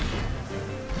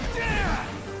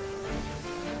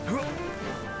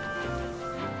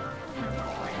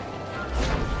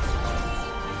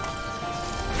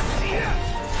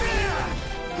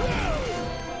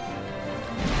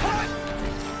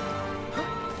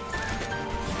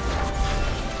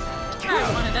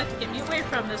 I wanted that to get me away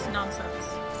from this nonsense.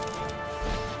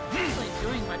 Not really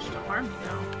doing much to harm me,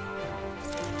 though.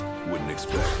 Wouldn't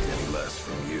expect any less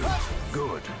from you.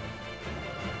 Good.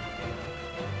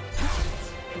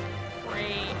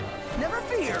 Great. Never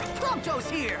fear, Prompto's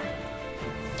here.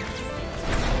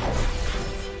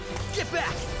 Get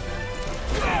back.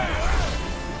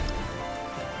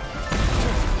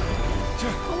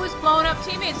 Who is blowing up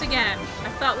teammates again? I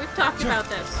thought we've talked about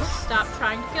this. Stop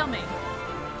trying to kill me.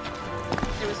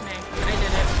 It was me. I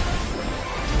did it.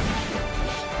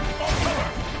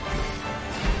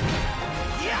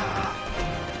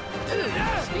 Ooh,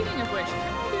 speaking of which, can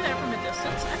you do that from a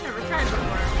distance? I've never tried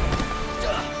before.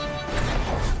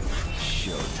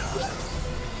 Showtime.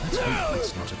 Let's hope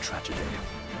it's not a tragedy.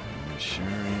 Sure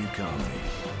ain't comedy.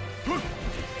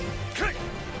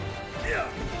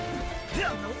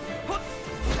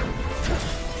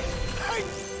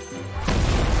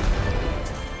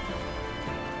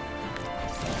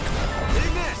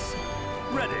 Big miss!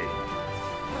 Ready.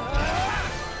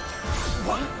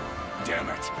 What? Damn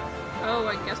it! Oh,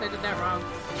 I guess I did that wrong.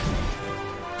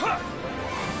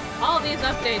 All these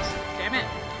updates. Damn it.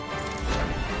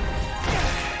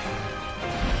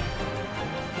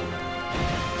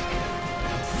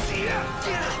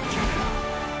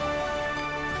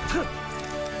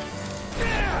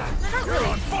 You're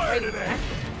on fire today!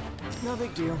 No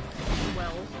big deal.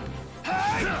 Well.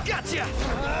 Gotcha!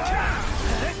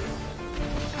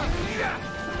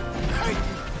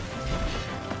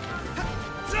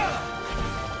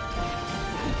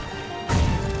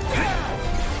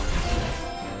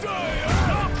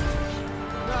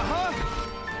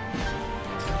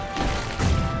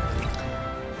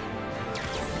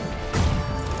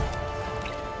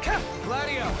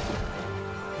 Gladio!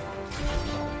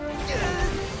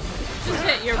 Just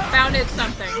hit. You're bound at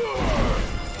something.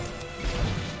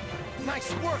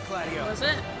 Nice work, Gladio! Was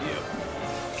it?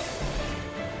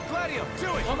 Gladio,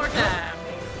 do it! One more time.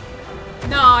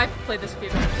 No, I've played this a few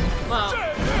times. Well,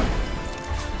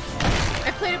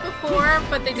 I played it before,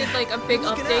 but they did like a big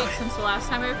update since the last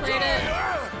time I played it.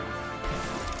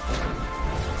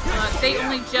 They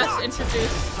only just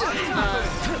introduced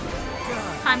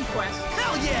time quests.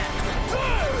 Hell yeah!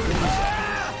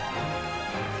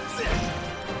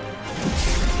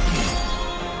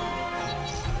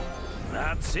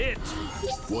 That's it.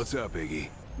 What's up, Iggy?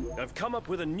 I've come up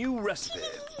with a new recipe.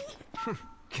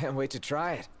 Can't wait to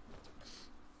try it.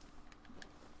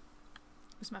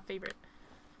 It's my favorite.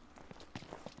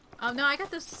 No, I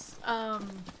got this, I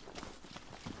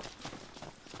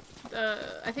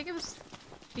think it was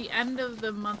the end of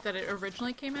the month that it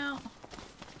originally came out.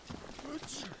 I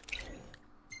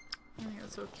think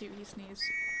that's so cute, he sneezed.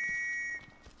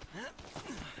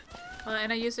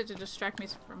 And I used it to distract me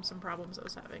from some problems I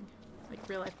was having. Like,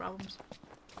 real-life problems.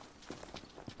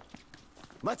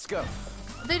 Let's go.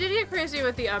 They did get crazy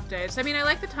with the updates. I mean, I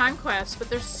like the time quests, but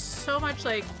there's so much,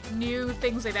 like, new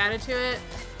things they've added to it.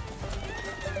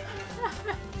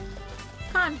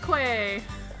 Conquest.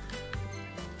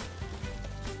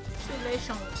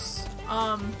 Congratulations.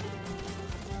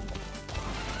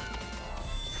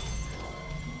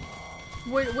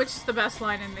 Which is the best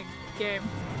line in the game?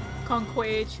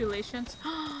 Congratulations.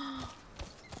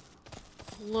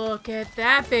 Look at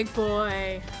that big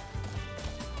boy.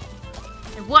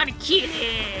 I want to kill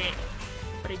it,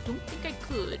 but I don't think I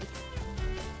could.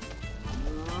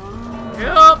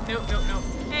 Nope, nope, nope, nope.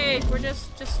 Hey, we're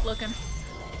just looking.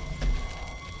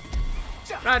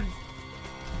 Run.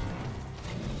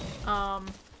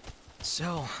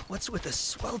 So, what's with the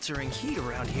sweltering heat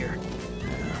around here?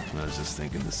 Yeah, I was just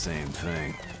thinking the same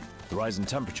thing. The rise in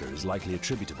temperature is likely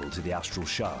attributable to the astral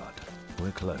shard.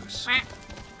 We're close. Quack.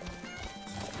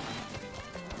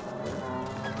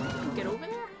 Get over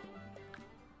there?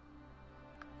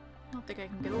 I don't think I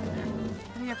can get over there. I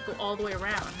think I have to go all the way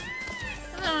around.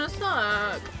 I'm gonna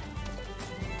suck.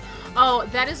 Oh,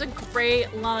 that is a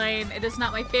great line. It is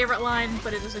not my favorite line,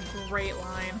 but it is a great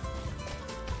line.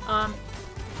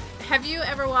 Have you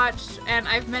ever watched, and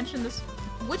I've mentioned this,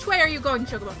 which way are you going,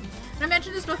 Chocobo? And I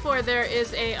mentioned this before, there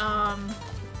is a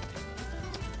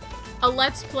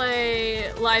Let's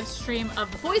Play live stream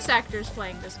of the voice actors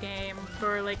playing this game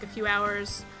for like a few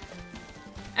hours.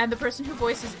 And the person who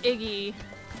voices Iggy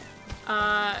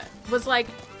was like,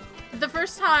 the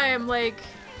first time, like,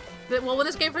 well, when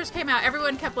this game first came out,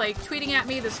 everyone kept like tweeting at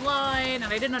me this line,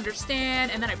 and I didn't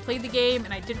understand, and then I played the game,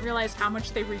 and I didn't realize how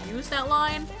much they reused that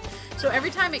line. So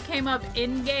every time it came up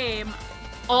in-game,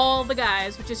 all the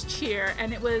guys would just cheer,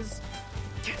 and it was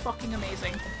fucking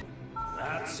amazing.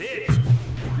 That's it.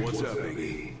 What's up,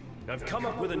 Iggy? I've come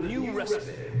up with a new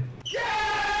recipe.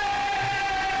 Yes!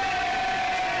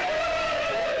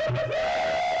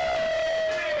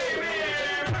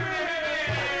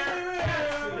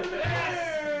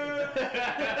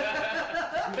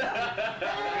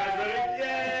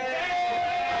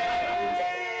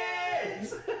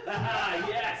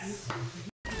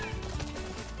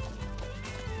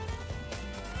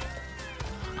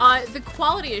 The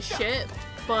quality is shit,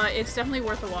 but it's definitely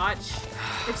worth a watch.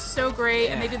 It's so great,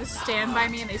 and they do the Stand By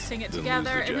Me and they sing it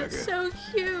together, and it's so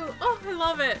cute. Oh, I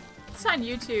love it. It's on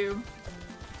YouTube.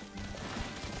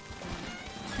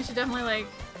 I should definitely, like,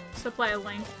 supply a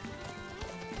link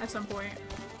at some point.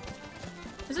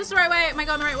 Is this the right way? Am I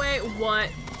going the right way? What?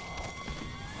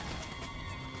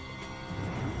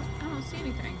 I don't see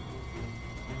anything.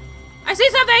 I see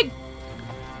something!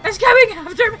 It's coming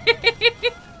after me!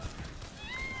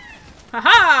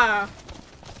 Haha!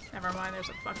 Never mind, there's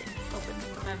a fucking open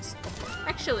fence.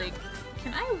 Actually,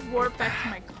 can I warp back to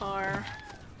my car?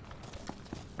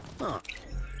 Huh.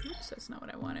 Oops, that's not what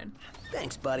I wanted.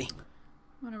 Thanks, buddy.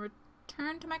 I'm gonna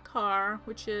return to my car,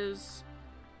 which is...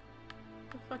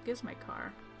 What the fuck is my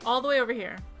car? All the way over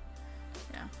here.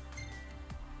 Yeah.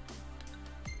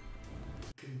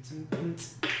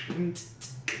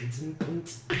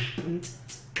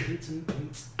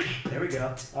 There we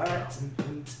go. Alright.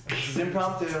 This is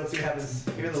impromptu. Let's see what happens.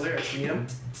 Here are the lyrics. You need them?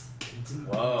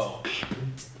 Whoa.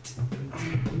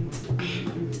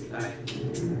 Alright.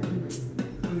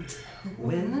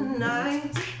 When the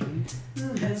night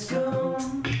has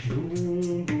come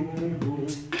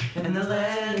and the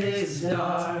land is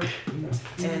dark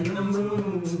and the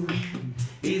moon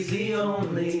is the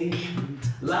only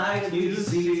light you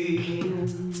see.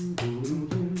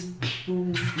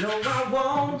 No, I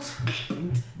won't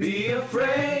be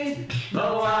afraid.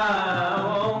 Oh, I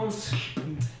won't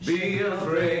be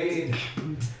afraid.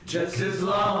 Just as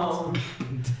long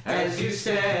as you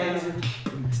stand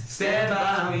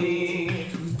by me.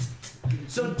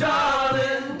 So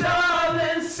darling,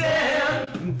 darling,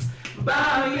 stand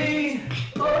by me.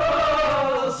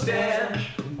 Oh, stand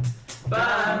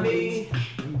by me.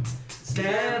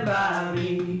 Stand by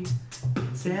me.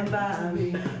 Stand by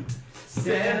me.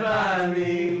 Stand by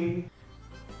me.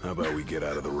 How about we get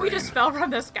out of the rain? We just fell from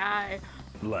the sky.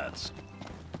 Let's.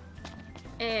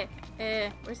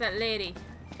 Where's that lady?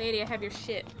 Lady, I have your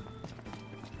shit.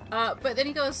 But then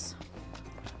he goes...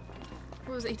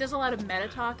 What was it? He does a lot of meta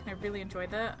talk, and I really enjoyed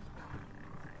that.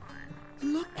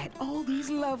 Look at all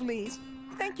these lovelies.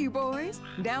 Thank you, boys.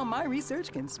 Now my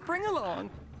research can spring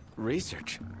along.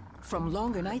 Research? From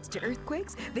longer nights to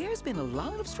earthquakes, there's been a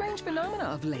lot of strange phenomena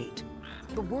of late.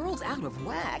 The world's out of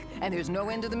whack, and there's no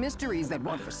end to the mysteries that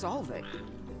want for solving.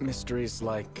 Mysteries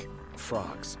like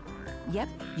frogs. Yep,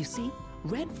 you see,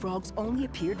 red frogs only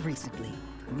appeared recently.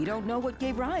 We don't know what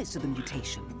gave rise to the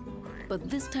mutation. But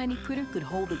this tiny critter could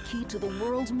hold the key to the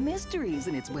world's mysteries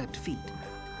in its webbed feet.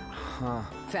 Huh.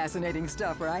 Fascinating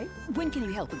stuff, right? When can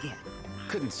you help again?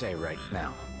 Couldn't say right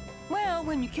now. Well,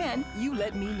 when you can, you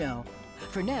let me know.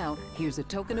 For now, here's a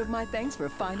token of my thanks for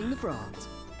finding the frogs.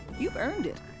 You've earned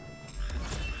it.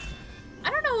 I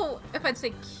don't know if I'd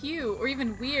say cute or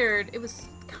even weird. It was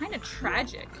kind of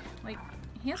tragic. Like,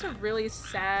 he has a really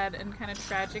sad and kind of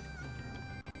tragic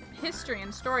history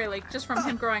and story, like, just from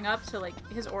him growing up to, like,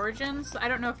 his origins. I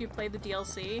don't know if you played the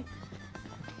DLC.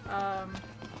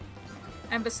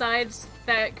 And besides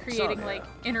that, creating, Sonia, like,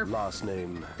 inner last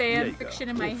name fan Jaeger, fiction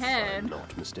in my if head. I'm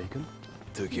not mistaken.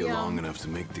 Took you long enough to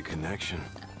make the connection.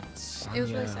 It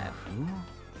was really sad.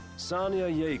 Sonia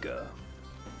Jaeger,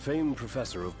 famed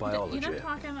professor of biology. You know what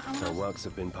I'm talking about? Her works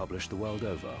have been published the world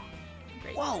over.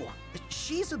 Great. Whoa,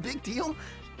 she's a big deal?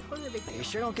 Totally a big deal. You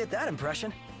sure don't get that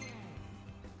impression.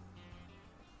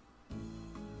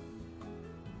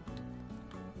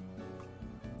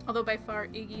 Although by far,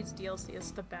 Iggy's DLC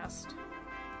is the best.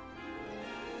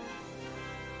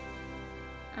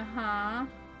 Uh-huh.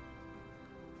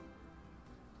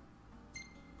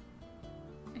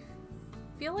 I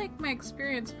feel like my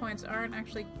experience points aren't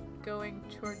actually going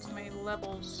towards my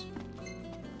levels.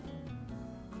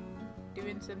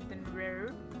 Doing something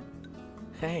rare.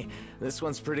 Hey, this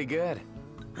one's pretty good.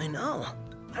 I know.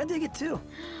 I dig it too.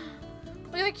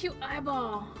 Look at that cute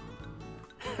eyeball.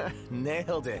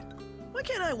 Nailed it. Why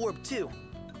can't I warp too?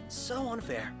 So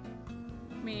unfair.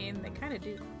 I mean, they kind of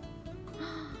do.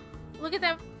 Look at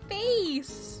that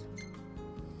face!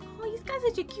 Oh, he's got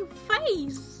such a cute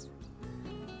face!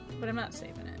 But I'm not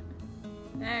saving it.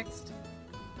 Next.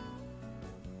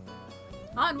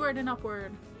 Onward and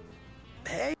upward.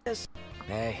 Hey,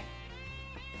 Hey.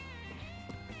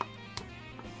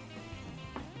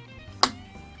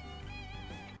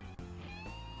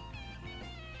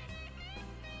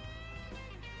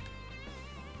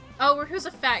 Oh, he was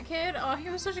a fat kid? Oh, he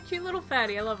was such a cute little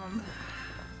fatty. I love him.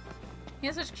 He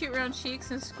has such cute round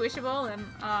cheeks and squishable and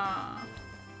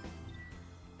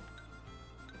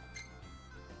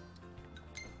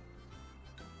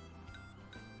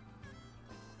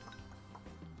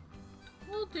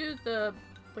we'll do the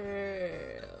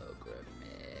pilgrimage.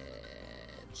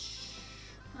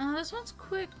 This one's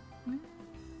quick.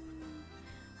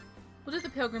 We'll do the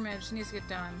pilgrimage. It needs to get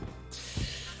done.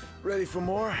 Ready for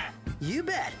more? you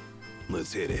bet.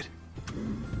 Let's hit it.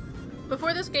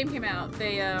 Before this game came out,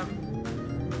 they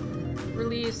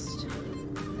released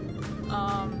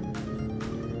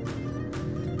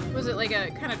was it like a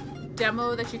kind of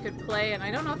demo that you could play, and I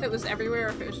don't know if it was everywhere or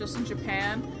if it was just in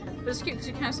Japan, but it's cute because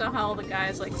you kind of saw how all the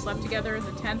guys like slept together in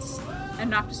the tents, and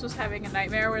Noctis was having a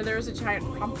nightmare where there was a giant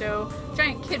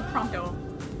kid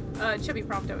Prompto, chubby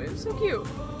Prompto. It was so cute.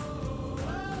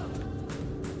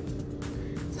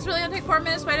 Is this really gonna take 4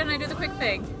 minutes? Why didn't I do the quick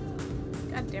thing?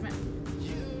 God damn it.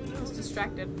 I was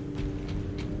distracted.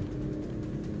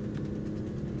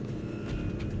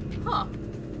 Huh.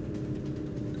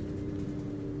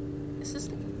 Is this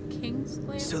the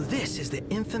Kingsglaive? So this is the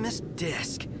infamous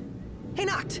disc. Hey,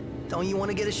 Noct, don't you want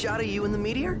to get a shot of you in the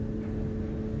meteor?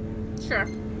 Sure.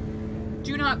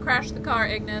 Do not crash the car,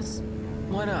 Ignis.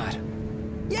 Why not?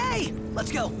 Yay!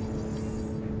 Let's go.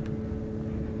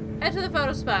 Head to the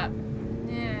photo spot.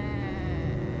 Yeah.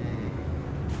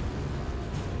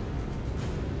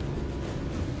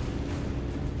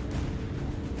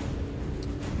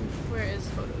 Where is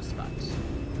photo spot?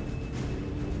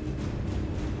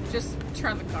 Just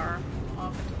turn the car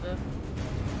off into the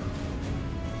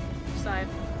side.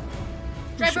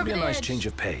 Drive Should over be a the nice edge. change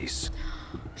of pace.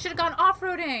 Should have gone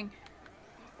off-roading.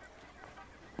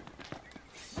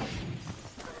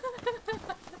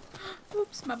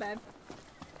 Oops, my bad.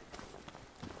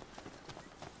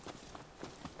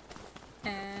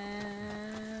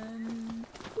 And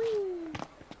whee.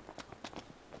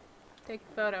 Take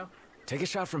a photo. Take a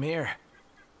shot from here.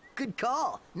 Good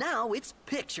call. Now it's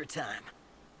picture time.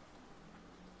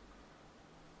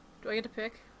 Do I get to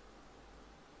pick?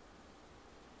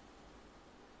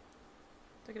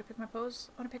 Do I get to pick my pose?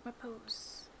 I want to pick my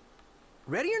pose.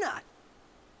 Ready or not?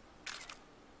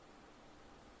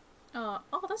 Oh,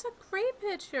 that's a great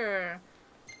picture.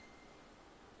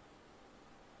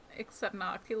 Except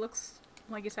Noct. He looks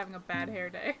like he's having a bad hair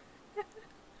day.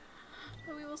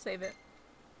 But we will save it.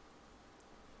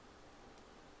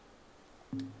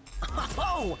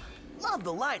 Oh, love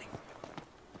the lighting.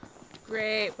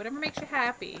 Great. Whatever makes you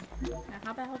happy. Now,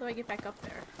 how the hell do I get back up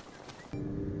there?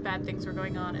 Bad things are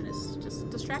going on and it's just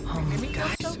distracting. Oh, Made me feel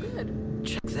guys. so good.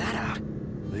 Check that out.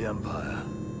 The Empire.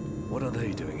 What are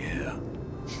they doing here?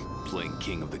 Playing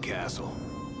king of the castle.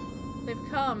 They've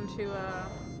come to,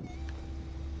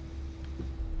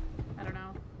 I don't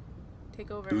know, take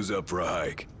over. Who's up for a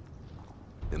hike?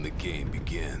 And the game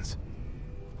begins.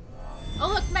 Oh,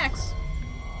 look, Max!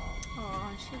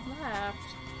 Oh, she left.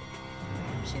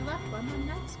 She left when the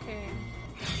Max came.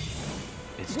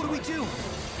 It's What do we time. do?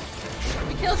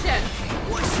 We kill Shen.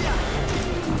 One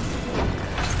shot.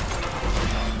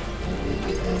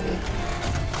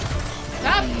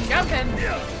 Stop jumping!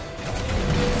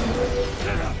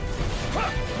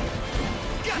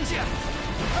 Gotcha!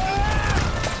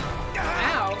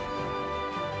 Ow.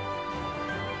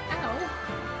 Ow.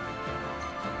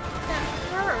 That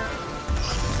hurt.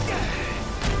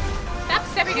 Stop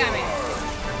stepping on me.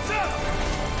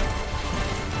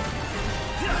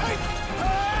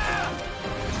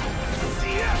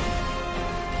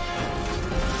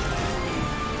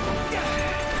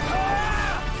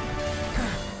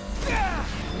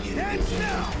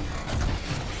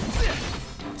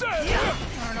 I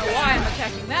don't know why I'm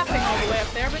attacking that thing all the way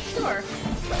up there, but sure.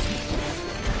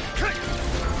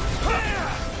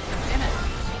 Damn it.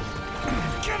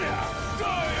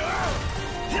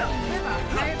 I have a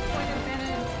high point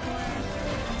advantage.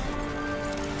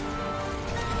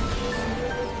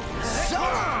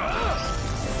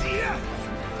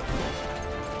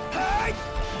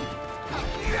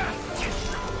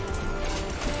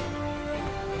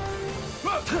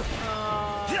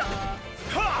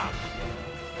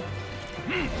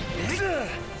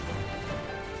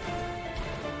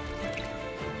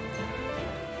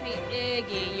 Hey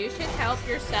Iggy, you should help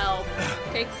yourself.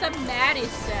 Take some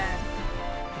medicine.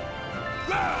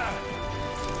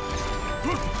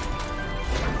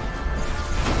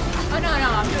 Oh no,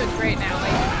 I'm doing great now.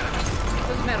 Wait, this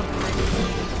is a medical thing.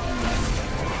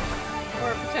 Or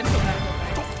a potential medical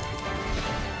thing.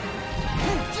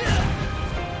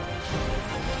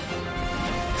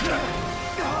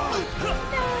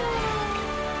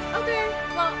 Okay,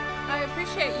 well, I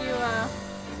appreciate you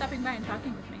stopping by and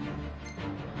talking with me.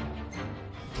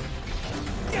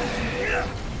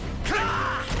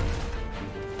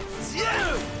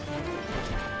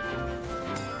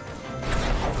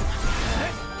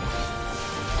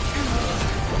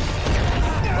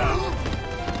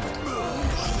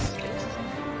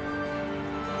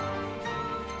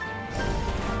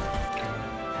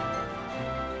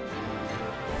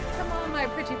 Come on, my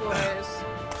pretty boys.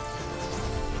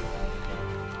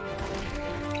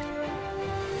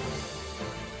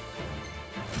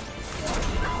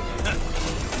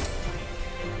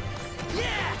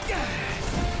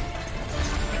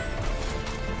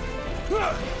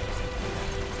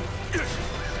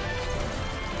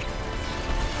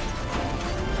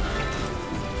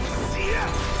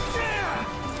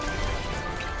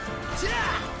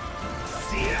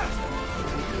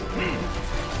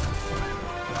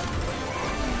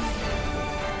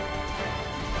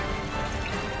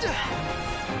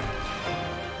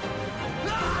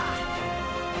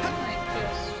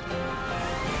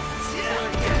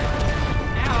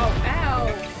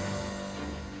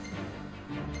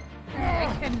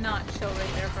 Not chill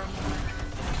right there for a moment.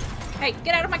 Hey,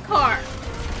 get out of my car!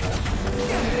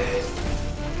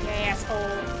 You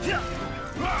asshole.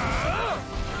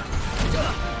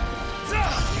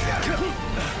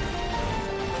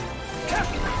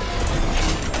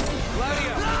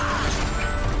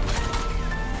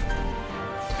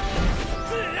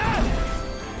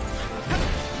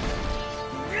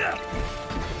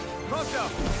 Pronto!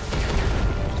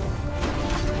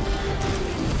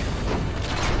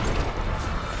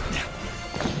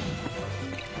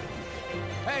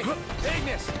 Hey,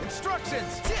 Ignis!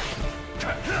 Instructions!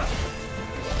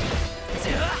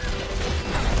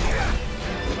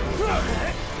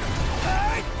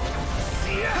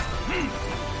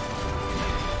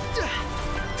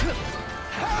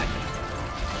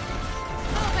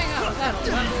 Oh my god, was that a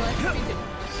level? I should be doing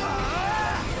this.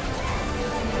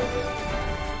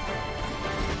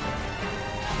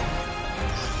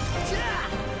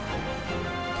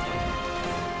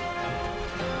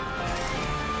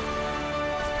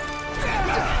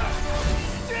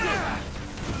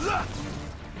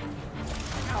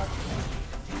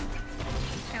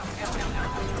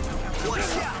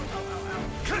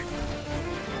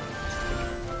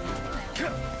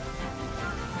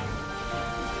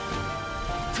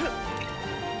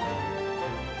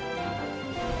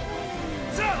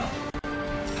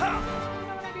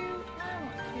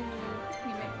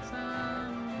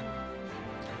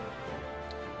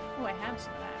 Oh, I have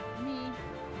some of that. Let me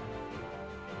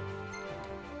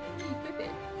equip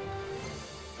it.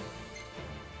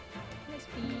 Yes,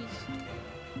 please.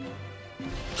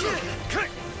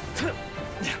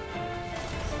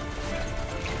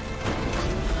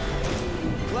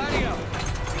 Gladio!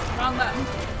 Wrong button.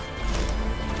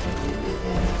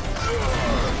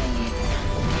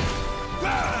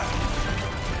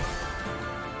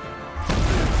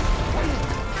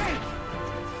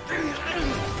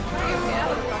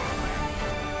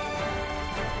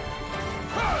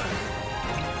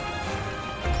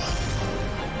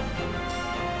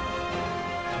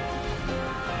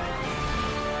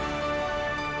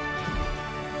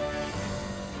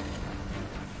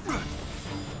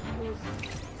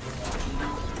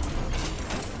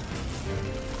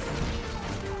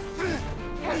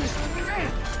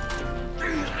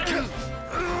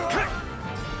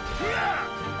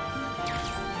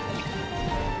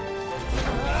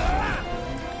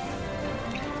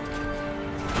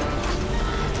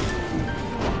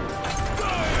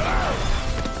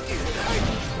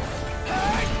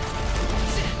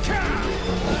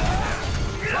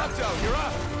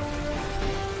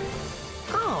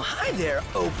 there,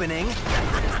 opening.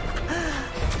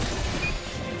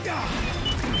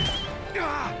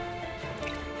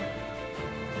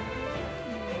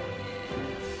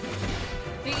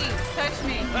 Piggy, touch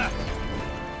me.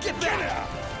 Get back!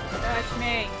 Touch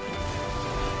me.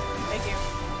 Thank you.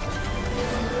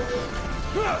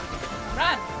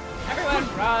 Run! Everyone,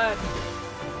 run!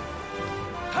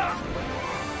 Ow.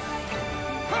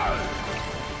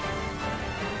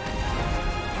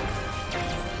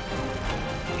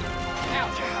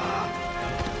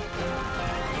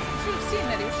 Should have seen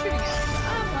that he was shooting at me.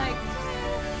 I'm like...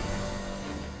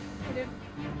 He didn't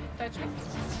touch me.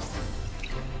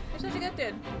 You're such a good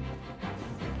dude.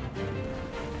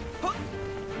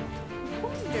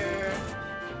 Wonder...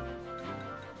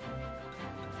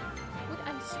 Would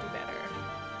ice do better?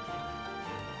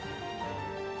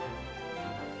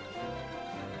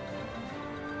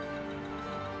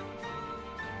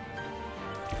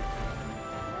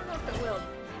 I don't know if it will,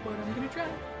 but I'm gonna try.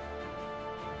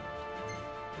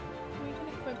 We can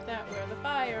equip that where the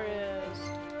fire is.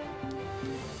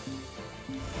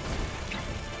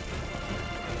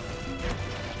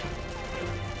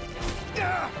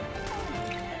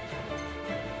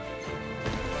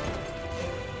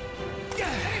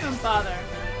 Don't even bother.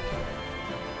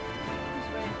 Just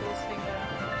waiting for this thing to...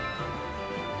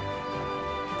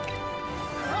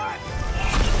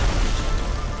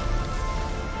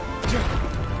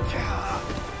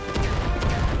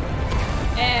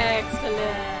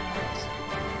 Excellent.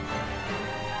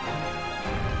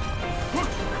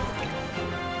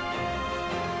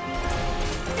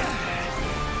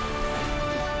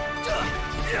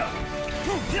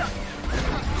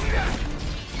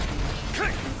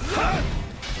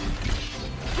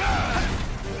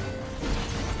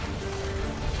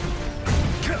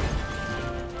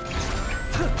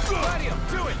 Gladio,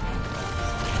 do it!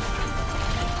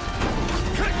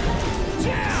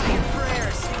 Say your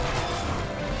prayers.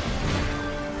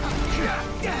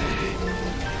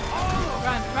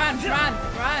 Run, run, run,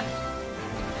 run!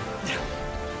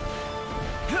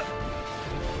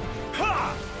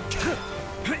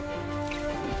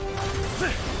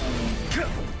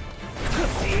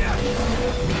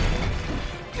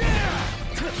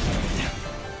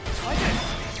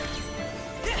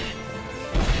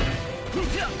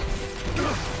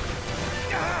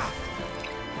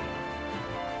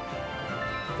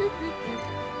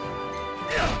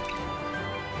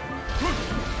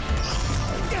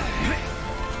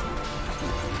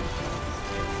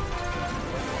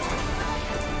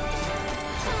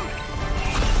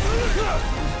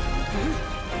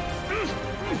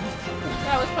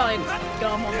 That was probably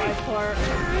dumb on my part.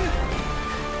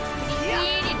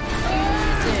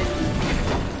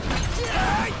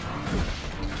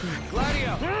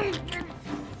 Gladio!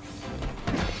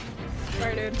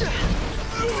 Sorry, dude.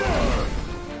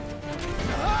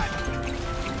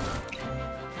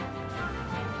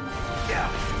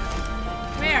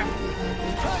 Come here.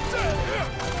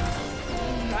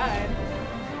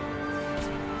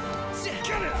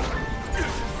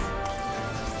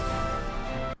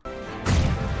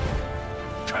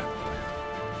 Tried.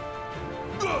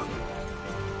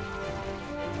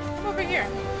 Come over here.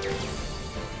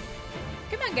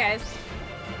 Come on, guys.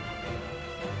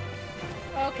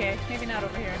 Okay, maybe not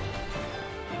over here.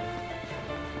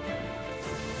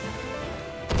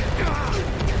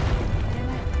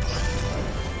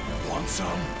 Want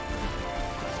some?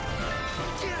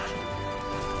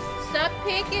 Stop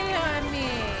picking on me.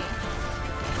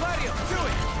 Gladio, do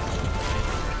it!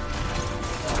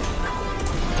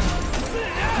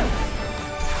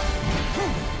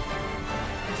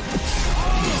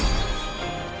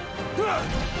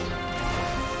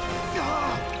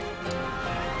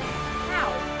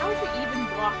 How would you even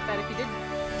block that if you didn't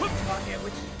block it?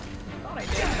 Which I thought I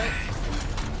did, but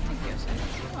I guess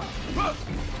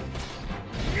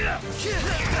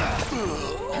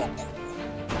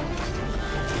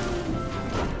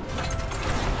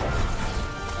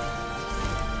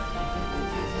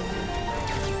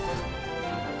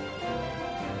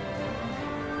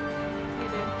You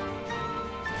did.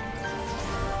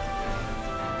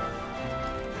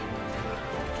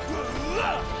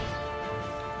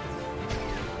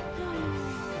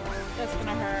 That's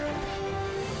gonna hurt.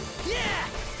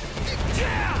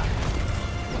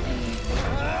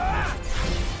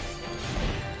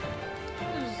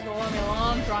 This is going to be a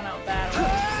long, drawn-out battle.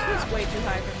 This is way too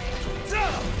high for me.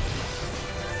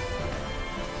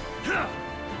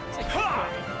 It's like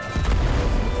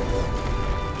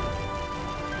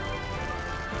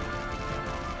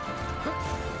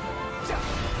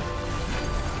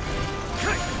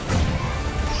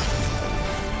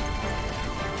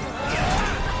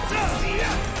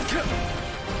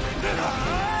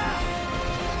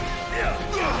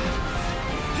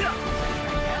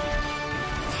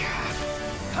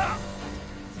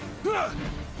Oh,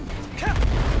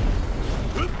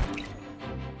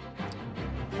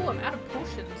 I'm out of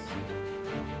potions.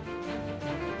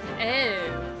 Oh,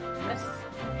 that's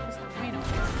the point of it.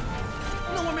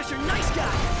 No more Mr. Nice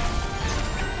Guy!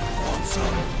 Want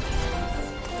some?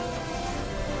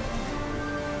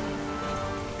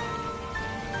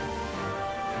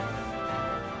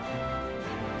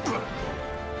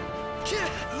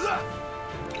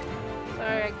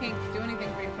 Sorry, I can't do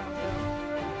anything for you, Franco.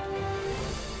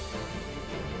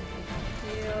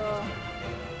 Heal.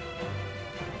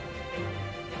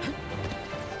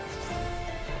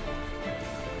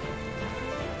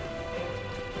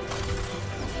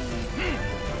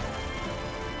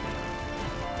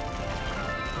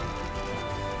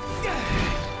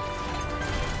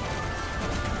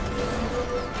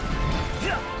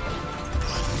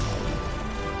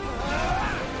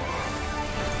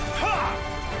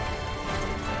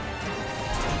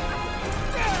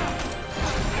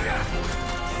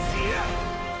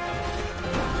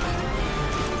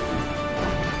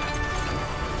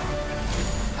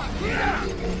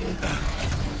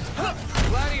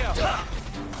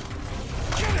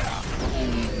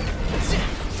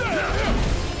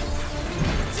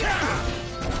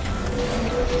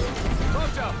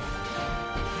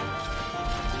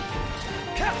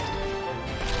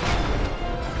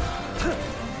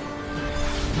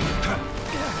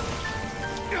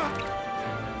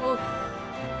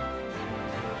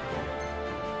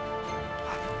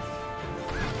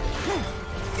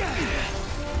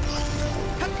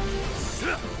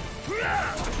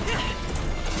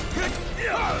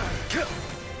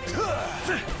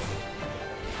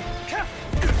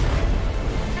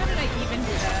 How did I even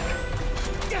do that?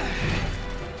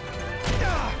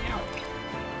 Ow.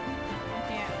 I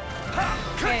can't.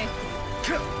 Okay.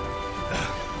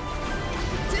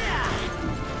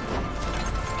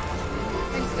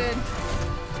 Thanks, dude.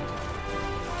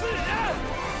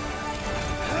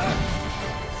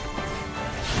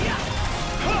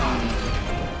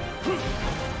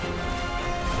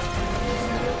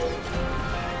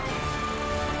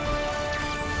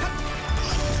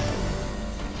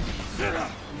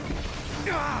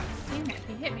 Damn it,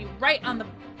 he hit me right on the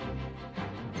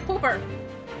pooper.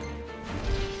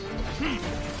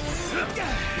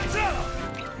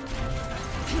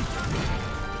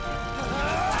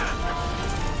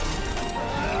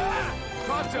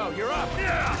 Pronto, you're up!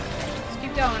 Let's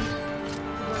keep going.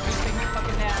 Work this thing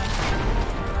fucking down.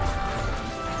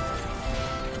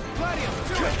 Gladium,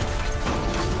 do it!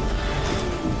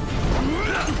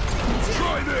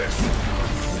 Try this!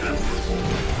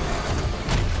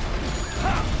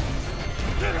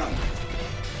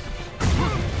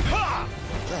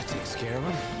 That takes care of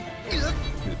him.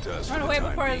 It does. Run for the away time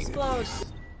before it being, explodes.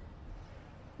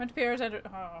 Run to Pierre's under.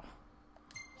 Oh.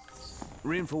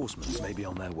 Reinforcements may be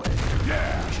on their way.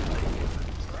 Yeah!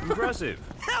 Impressive.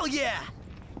 Hell yeah!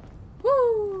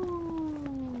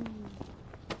 Woo!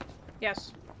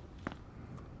 Yes.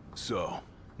 So,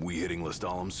 we hitting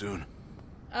Lestalem soon?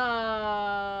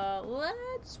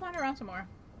 Let's wander around some more.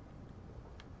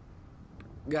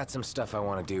 Got some stuff I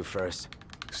want to do first.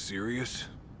 Serious?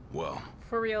 Well,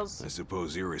 For reals. I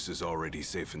suppose Iris is already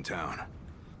safe in town.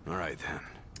 Alright then.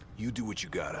 You do what you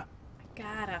gotta.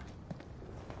 Gotta.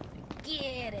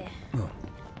 Get it.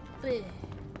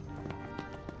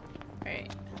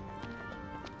 Alright.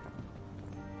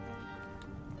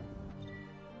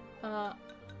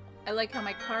 I like how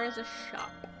my car is a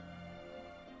shop.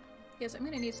 Yes, I'm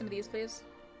gonna need some of these, please.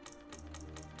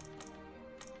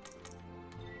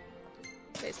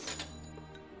 Please.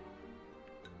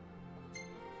 I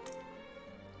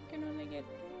can only get...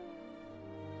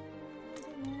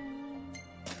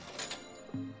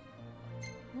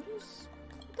 What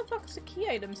the fuck is the key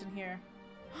items in here?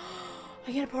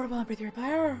 I get a portable MP3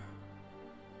 player!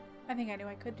 I think I knew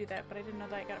I could do that, but I didn't know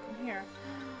that I got it from here.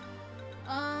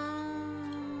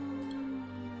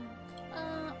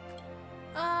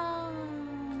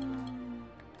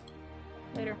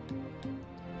 Later.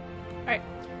 Alright.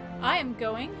 I am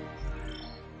going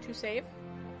to save.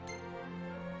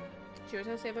 She always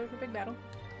has to save over a big battle.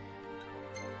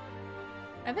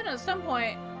 And then at some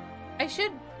point, I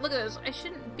should... Look at this. I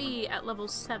shouldn't be at level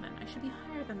 7. I should be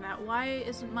higher than that. Why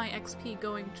isn't my XP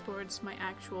going towards my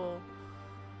actual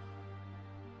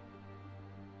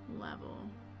level?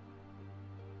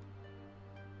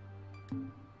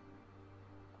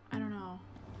 I don't know.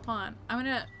 Hold on. I'm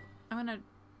gonna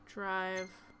drive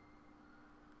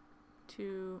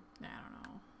to... I don't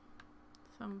know.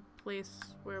 Some place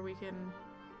where we can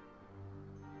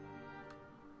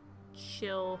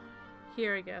chill.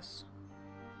 Here, I guess.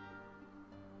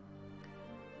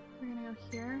 We're gonna go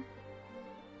here.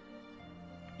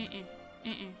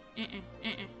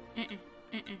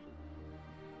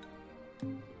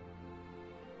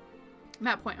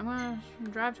 Map point. I'm gonna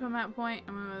drive to a map point.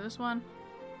 I'm gonna go to this one.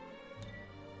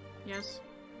 Yes.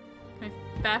 Can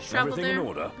I fast travel Everything there? in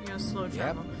order? I'm gonna slow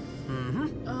travel.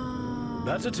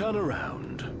 That's a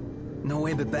turnaround. No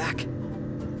way but back. I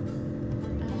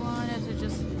wanted to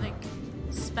just, like,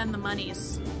 spend the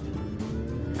monies.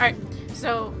 Alright,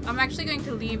 so I'm actually going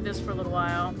to leave this for a little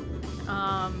while.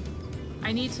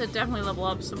 I need to definitely level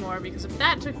up some more, because if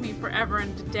that took me forever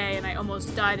and a day and I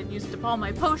almost died and used up all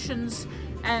my potions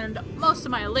and most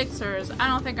of my elixirs, I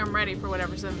don't think I'm ready for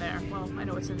whatever's in there. Well, I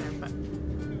know what's in there, but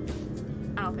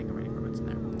I don't think I'm ready for what's in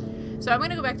there. So I'm going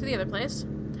to go back to the other place.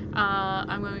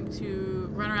 I'm going to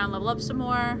run around, level up some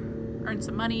more, earn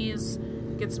some monies,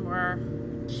 get some more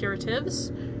curatives,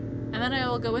 and then I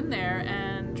will go in there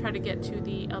and try to get to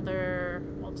the other,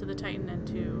 well, to the Titan and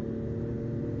to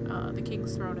the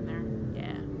King's Throne in there.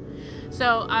 Yeah.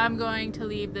 So I'm going to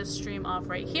leave this stream off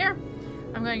right here.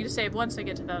 I'm going to save once I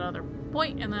get to that other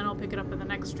point, and then I'll pick it up in the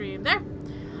next stream there.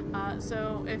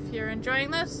 So if you're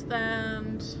enjoying this,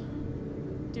 then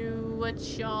do what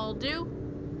y'all do.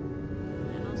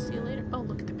 And I'll see you later. Oh,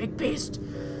 look at the big beast.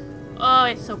 Oh,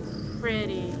 it's so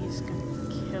pretty. He's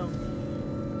gonna kill me.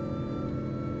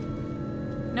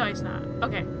 No, he's not.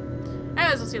 Okay.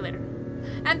 Anyways, I'll see you later.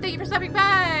 And thank you for stopping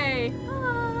by.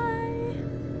 Bye.